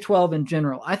and the Big 12 in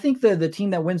general. I think the team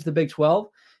that wins the Big 12,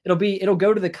 it'll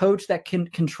go to the coach that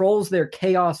controls their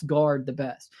chaos guard the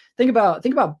best. Think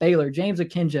about Baylor, James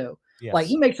Akinjo. Yes. Like,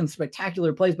 he makes some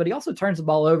spectacular plays, but he also turns the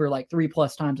ball over like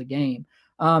 3+ times a game.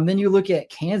 Then you look at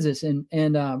Kansas and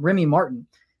Remy Martin.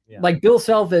 Yeah. Like, Bill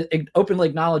Self openly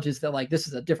acknowledges that, like, this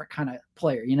is a different kind of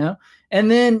player, And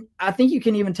then I think you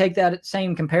can even take that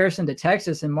same comparison to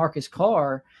Texas and Marcus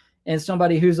Carr and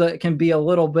somebody who's can be a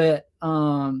little bit,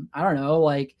 I don't know,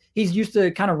 like, he's used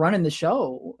to kind of running the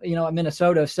show, at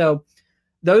Minnesota. So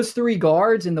those 3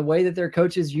 guards and the way that their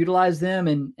coaches utilize them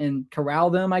and corral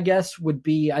them, I guess, would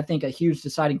be, I think, a huge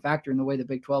deciding factor in the way the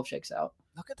Big 12 shakes out.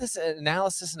 Look at this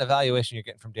analysis and evaluation you're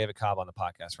getting from David Cobb on the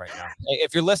podcast right now. Hey,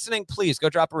 if you're listening, please go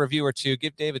drop a review or 2.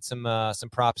 Give David some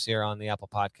props here on the Apple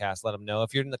Podcast. Let him know.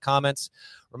 If you're in the comments,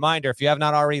 reminder, if you have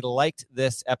not already liked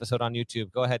this episode on YouTube,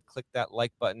 go ahead, click that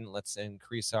like button. Let's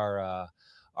increase our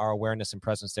awareness and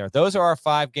presence there. Those are our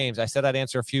 5 games. I said I'd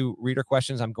answer a few reader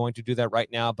questions. I'm going to do that right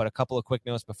now, but a couple of quick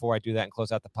notes before I do that and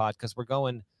close out the pod, because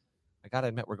I got to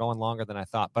admit, we're going longer than I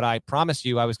thought, but I promised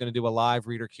you I was going to do a live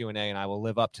reader Q&A, and I will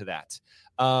live up to that.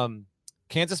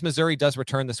 Kansas, Missouri does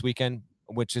return this weekend,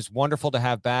 which is wonderful to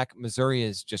have back. Missouri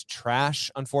is just trash,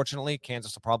 unfortunately.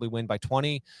 Kansas will probably win by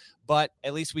 20, but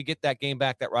at least we get that game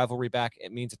back, that rivalry back.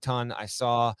 It means a ton. I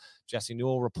saw Jesse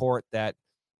Newell report that,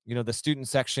 the student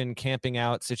section camping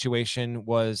out situation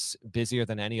was busier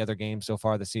than any other game so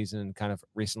far this season, kind of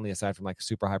recently, aside from like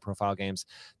super high-profile games.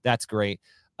 That's great.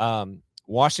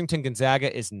 Washington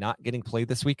Gonzaga is not getting played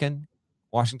this weekend.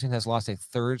 Washington has lost a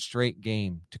 3rd straight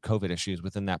game to COVID issues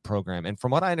within that program. And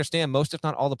from what I understand, most, if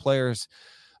not all, the players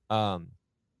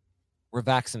were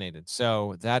vaccinated.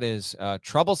 So that is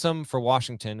troublesome for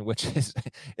Washington, which is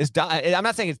I'm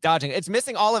not saying it's dodging. It's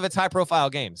missing all of its high-profile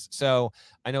games. So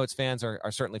I know its fans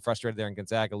are certainly frustrated there, and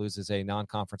Gonzaga loses a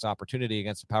non-conference opportunity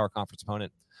against a power conference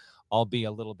opponent. I'll be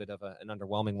a little bit of an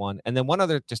underwhelming one. And then one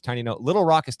other just tiny note, Little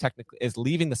Rock is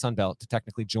leaving the Sun Belt to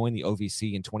technically join the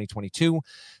OVC in 2022.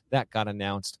 That got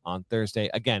announced on Thursday.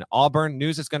 Again, Auburn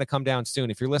news is going to come down soon.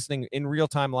 If you're listening in real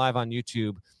time live on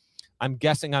YouTube, I'm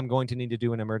guessing I'm going to need to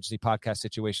do an emergency podcast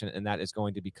situation, and that is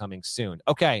going to be coming soon.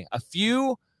 Okay, a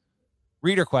few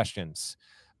reader questions.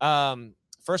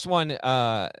 First one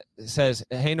says,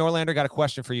 hey, Norlander, got a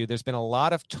question for you. There's been a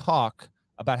lot of talk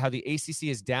about how the ACC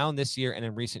is down this year and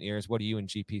in recent years. Why do you and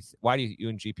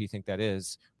GP think that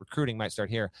is? Recruiting might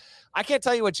start here. I can't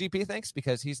tell you what GP thinks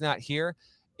because he's not here.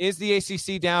 Is the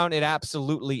ACC down? It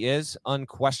absolutely is,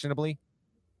 unquestionably.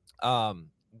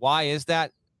 Why is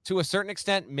that? To a certain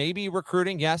extent, maybe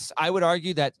recruiting. Yes, I would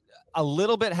argue that a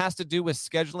little bit has to do with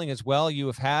scheduling as well.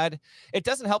 It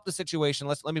doesn't help the situation.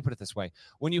 Let me put it this way.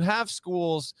 When you have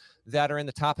schools that are in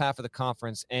the top half of the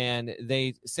conference and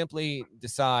they simply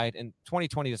decide, and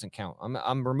 2020 doesn't count.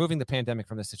 I'm removing the pandemic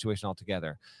from this situation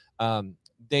altogether.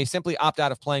 They simply opt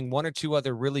out of playing 1 or 2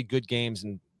 other really good games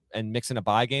and mix in a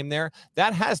bye game there.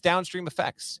 That has downstream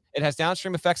effects. It has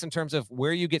downstream effects in terms of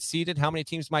where you get seated, how many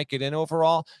teams might get in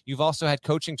overall. You've also had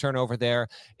coaching turnover there.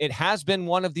 It has been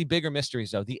one of the bigger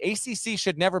mysteries, though. The ACC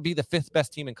should never be the 5th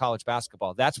best team in college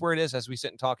basketball. That's where it is as we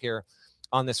sit and talk here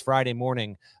on this Friday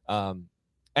morning. And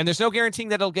there's no guaranteeing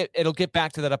that it'll get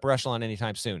back to that upper echelon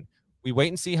anytime soon. We wait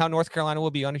and see how North Carolina will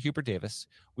be under Hubert Davis.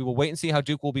 We will wait and see how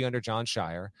Duke will be under John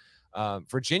Shire.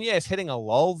 Virginia is hitting a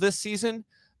lull this season.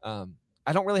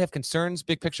 I don't really have concerns,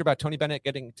 big picture, about Tony Bennett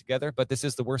getting together, but this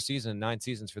is the worst season in 9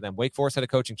 seasons for them. Wake Forest had a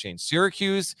coaching change.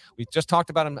 Syracuse, we just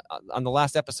talked about them on the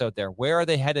last episode there. Where are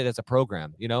they headed as a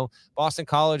program? Boston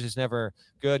College is never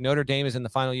good. Notre Dame is in the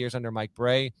final years under Mike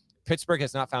Bray. Pittsburgh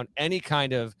has not found any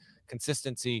kind of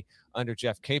consistency under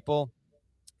Jeff Capel.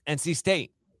 NC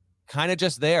State, kind of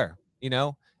just there.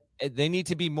 They need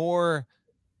to be more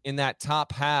in that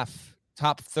top half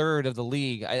top third of the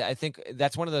league. I think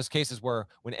that's one of those cases where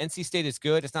when NC State is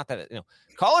good, it's not that,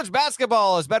 college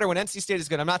basketball is better when NC State is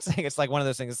good. I'm not saying it's like one of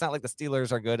those things. It's not like the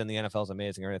Steelers are good and the NFL is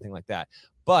amazing or anything like that,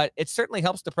 but it certainly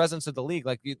helps the presence of the league.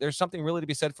 Like there's something really to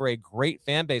be said for a great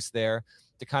fan base there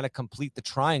to kind of complete the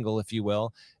triangle, if you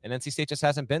will. And NC State just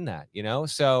hasn't been that,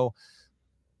 So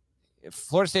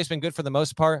Florida State's been good for the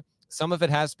most part. Some of it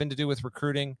has been to do with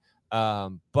recruiting.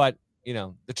 But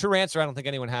the true answer, I don't think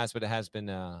anyone has, but it has been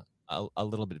a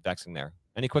little bit vexing there.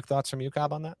 Any quick thoughts from you,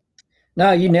 Cobb, on that?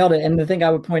 No, you nailed it. And the thing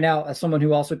I would point out, as someone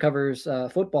who also covers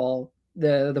football,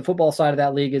 the football side of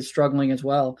that league is struggling as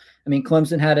well. I mean,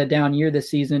 Clemson had a down year this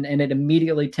season, and it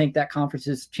immediately tanked that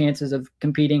conference's chances of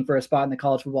competing for a spot in the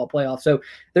college football playoff. So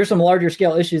there's some larger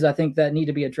scale issues, I think, that need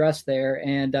to be addressed there.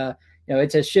 And,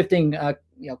 it's a shifting,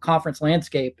 conference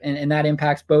landscape, and that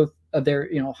impacts both of their,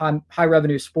 high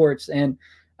revenue sports. And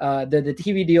the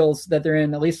TV deals that they're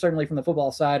in, at least certainly from the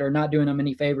football side, are not doing them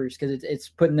any favors, because it's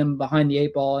putting them behind the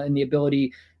eight ball and the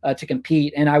ability to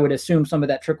compete. And I would assume some of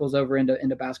that trickles over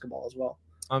into basketball as well.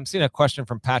 I'm seeing a question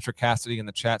from Patrick Cassidy in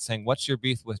the chat saying, what's your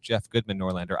beef with Jeff Goodman,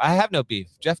 Norlander? I have no beef.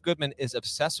 Jeff Goodman is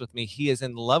obsessed with me. He is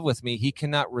in love with me. He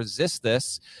cannot resist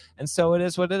this. And so it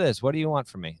is what it is. What do you want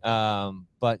from me?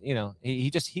 But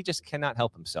he just cannot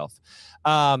help himself.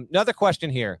 Another question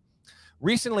here.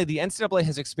 Recently, the NCAA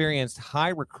has experienced high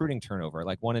recruiting turnover,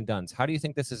 like one and dones. How do you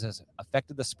think this has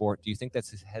affected the sport? Do you think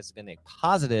this has been a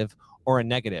positive or a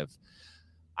negative?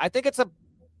 I think it's a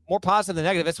more positive than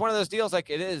negative. It's one of those deals, like,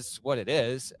 it is what it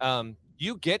is.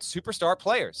 You get superstar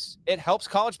players. It helps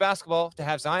college basketball to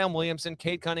have Zion Williamson,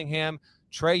 Cade Cunningham,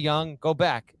 Trae Young, go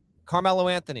back, Carmelo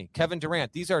Anthony, Kevin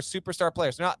Durant. These are superstar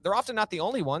players. They're often not the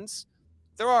only ones.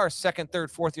 There are second,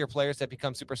 third, fourth year players that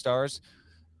become superstars,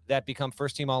 that become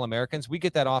first-team All-Americans. We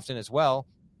get that often as well.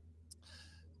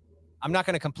 I'm not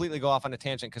going to completely go off on a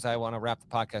tangent because I want to wrap the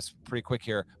podcast pretty quick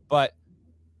here, but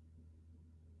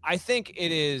I think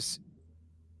it is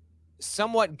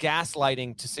somewhat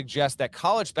gaslighting to suggest that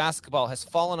college basketball has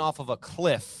fallen off of a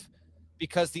cliff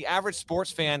because the average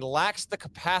sports fan lacks the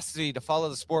capacity to follow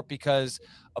the sport because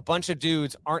a bunch of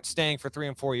dudes aren't staying for 3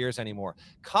 and 4 years anymore.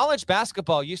 College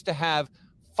basketball used to have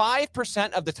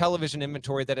 5% of the television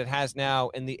inventory that it has now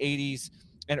in the 80s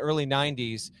and early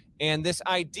 90s. And this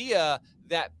idea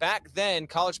that back then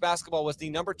college basketball was the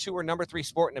number 2 or number 3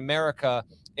 sport in America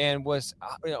and was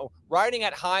riding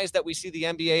at highs that we see the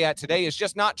NBA at today is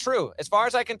just not true. As far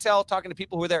as I can tell, talking to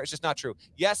people who were there, it's just not true.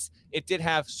 Yes, it did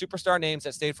have superstar names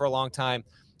that stayed for a long time,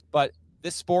 but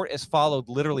this sport is followed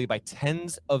literally by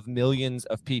tens of millions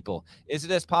of people. Is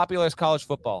it as popular as college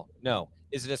football? No.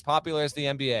 Is it as popular as the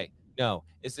NBA? No.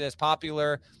 Is it as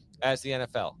popular as the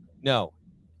NFL? No.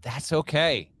 That's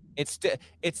okay.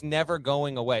 It's never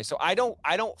going away. So I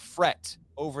don't fret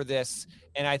over this,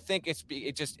 and I think it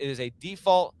is a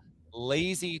default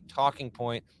lazy talking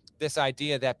point. This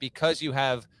idea that because you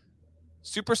have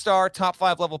superstar top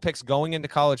 5 level picks going into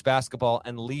college basketball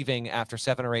and leaving after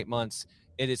 7 or 8 months,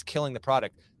 it is killing the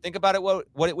product. Think about it.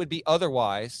 What it would be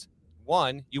otherwise.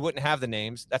 1, you wouldn't have the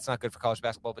names. That's not good for college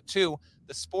basketball. But 2,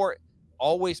 the sport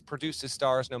always produces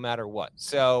stars no matter what.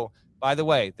 So, by the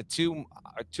way, the two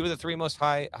of the 3 most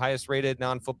highest rated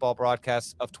non-football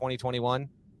broadcasts of 2021,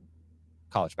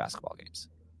 college basketball games.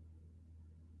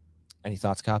 Any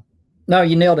thoughts, Cobb? No,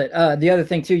 you nailed it. The other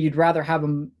thing too, you'd rather have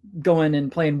them going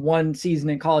and playing 1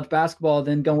 season in college basketball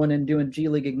than going and doing G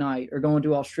League Ignite or going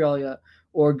to Australia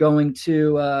or going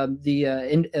to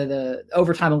the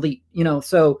overtime elite.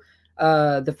 So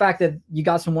the fact that you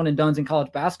got some one and dones in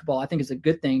college basketball, I think is a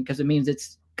good thing because it means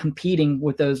it's competing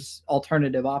with those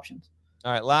alternative options.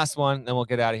 All right, last one, then we'll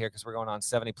get out of here because we're going on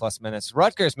 70-plus minutes.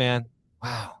 Rutgers, man.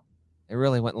 Wow. It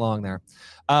really went long there.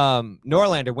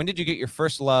 Norlander, when did you get your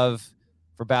first love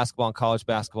for basketball and college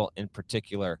basketball in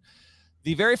particular?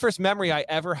 The very first memory I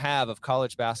ever have of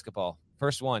college basketball,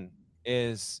 first one,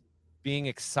 is being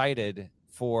excited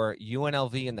for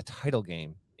UNLV in the title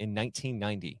game in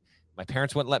 1990. My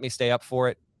parents wouldn't let me stay up for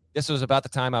it. This was about the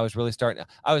time I was really starting.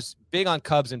 I was big on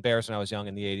Cubs and Bears when I was young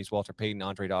in the 80s, Walter Payton,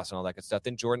 Andre Dawson, all that good stuff.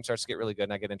 Then Jordan starts to get really good,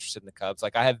 and I get interested in the Cubs.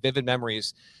 Like, I have vivid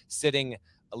memories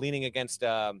leaning against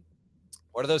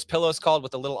what are those pillows called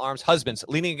with the little arms? Husbands.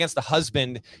 Leaning against the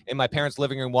husband in my parents'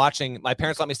 living room watching. My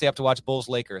parents let me stay up to watch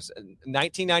Bulls-Lakers.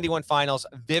 1991 finals,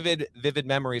 vivid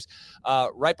memories.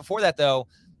 Right before that, though,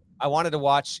 I wanted to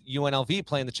watch UNLV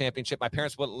play in the championship. My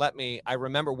parents wouldn't let me. I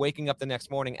remember waking up the next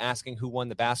morning asking who won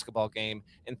the basketball game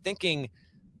and thinking,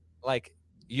 like,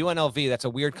 UNLV, that's a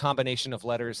weird combination of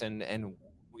letters and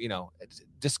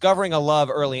discovering a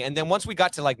love early. And then once we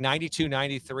got to like 92,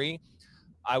 93,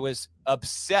 I was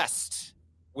obsessed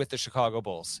with the Chicago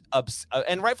Bulls.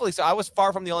 And rightfully so. I was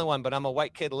far from the only one, but I'm a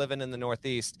white kid living in the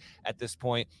Northeast at this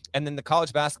point. And then the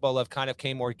college basketball love kind of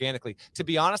came organically. To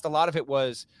be honest, a lot of it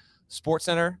was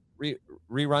SportsCenter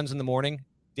reruns in the morning.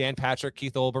 Dan Patrick,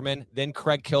 Keith Olbermann, then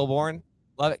Craig Kilborn.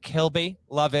 Love it. Kilby,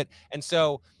 love it. And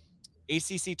so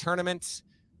ACC tournaments,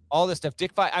 all this stuff.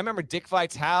 I remember Dick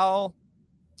Vitale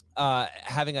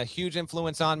having a huge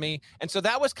influence on me. And so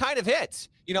that was kind of it.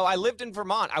 You know, I lived in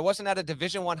Vermont. I wasn't at a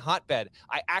Division I hotbed.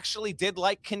 I actually did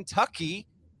like Kentucky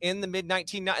in the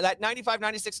mid-1990s. That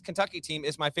 95-96 Kentucky team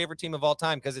is my favorite team of all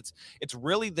time because it's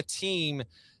really the team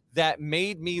that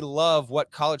made me love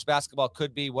what college basketball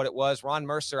could be, what it was. Ron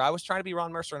Mercer. I was trying to be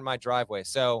Ron Mercer in my driveway.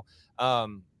 So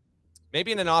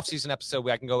maybe in an off-season episode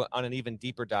I can go on an even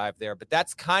deeper dive there. But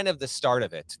that's kind of the start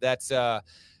of it. That's around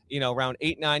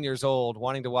 8-9 years old,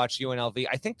 wanting to watch UNLV.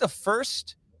 I think the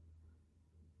first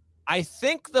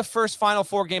Final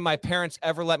Four game my parents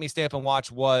ever let me stay up and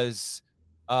watch was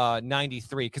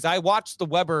 93, because I watched the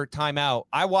Weber timeout.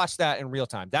 I watched that in real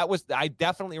time. I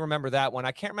definitely remember that one.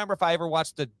 I can't remember if I ever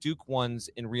watched the Duke ones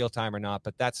in real time or not,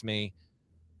 but that's me.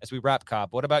 As we wrap,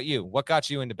 Cobb, what about you? What got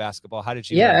you into basketball? How did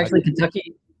you? Yeah, actually,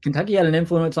 Kentucky had an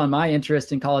influence on my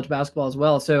interest in college basketball as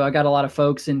well. So I got a lot of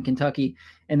folks in Kentucky,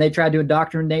 and they tried to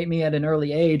indoctrinate me at an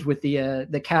early age with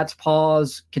the Cat's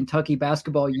Paws Kentucky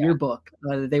basketball yearbook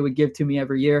that they would give to me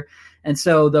every year. And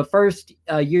so the first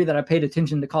year that I paid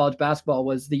attention to college basketball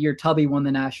was the year Tubby won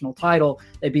the national title.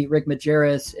 They beat Rick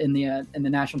Majerus in the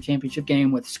national championship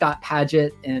game with Scott Padgett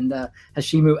and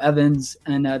Hashimu Evans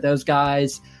and those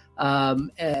guys. We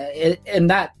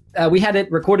had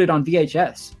it recorded on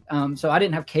VHS. So I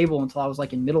didn't have cable until I was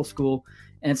like in middle school.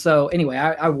 And so anyway,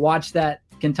 I watched that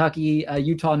Kentucky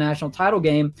Utah national title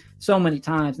game so many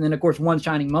times. And then of course, one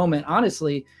shining moment,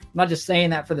 honestly, I'm not just saying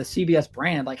that for the CBS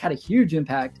brand, like had a huge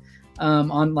impact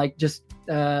on like just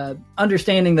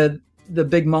understanding the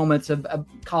big moments of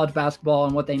college basketball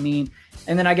and what they mean.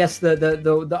 And then I guess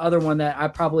the other one that I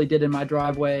probably did in my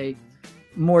driveway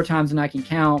more times than I can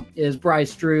count is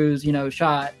Bryce Drew's,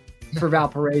 shot for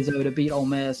Valparaiso to beat Ole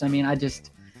Miss. I mean, that's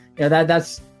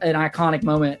an iconic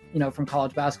moment, from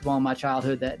college basketball in my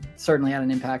childhood that certainly had an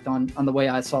impact on the way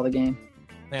I saw the game.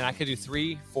 Man, I could do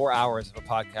 3-4 hours of a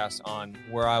podcast on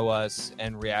where I was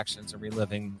and reactions and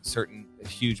reliving certain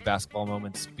huge basketball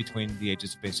moments between the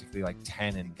ages of basically like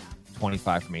 10 and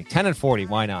 25 for me. 10 and 40,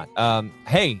 why not?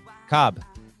 Hey, Cobb,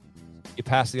 you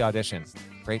passed the audition.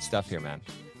 Great stuff here, man.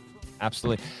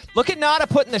 Absolutely. Look at Nada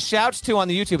putting the shouts to on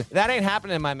the YouTube. That ain't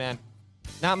happening, my man.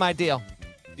 Not my deal.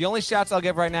 The only shouts I'll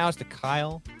give right now is to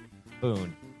Kyle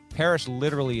Boone. Parrish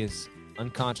literally is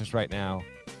unconscious right now.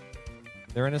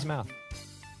 They're in his mouth.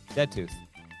 Dead tooth.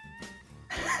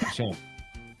 Shame.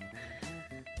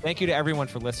 Thank you to everyone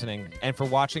for listening and for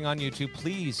watching on YouTube.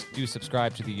 Please do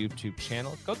subscribe to the YouTube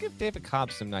channel. Go give David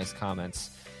Cobb some nice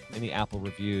comments in the Apple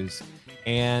reviews.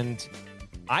 And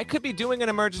I could be doing an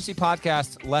emergency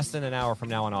podcast less than an hour from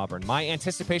now on Auburn. My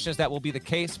anticipation is that will be the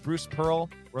case. Bruce Pearl,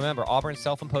 remember, Auburn's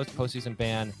self-imposed postseason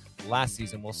ban last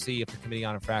season. We'll see if the Committee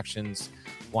on Infractions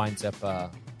winds up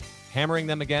hammering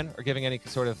them again or giving any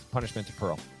sort of punishment to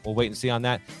Pearl. We'll wait and see on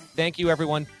that. Thank you,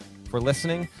 everyone, for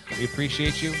listening. We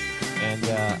appreciate you. And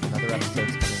another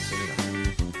episode's coming.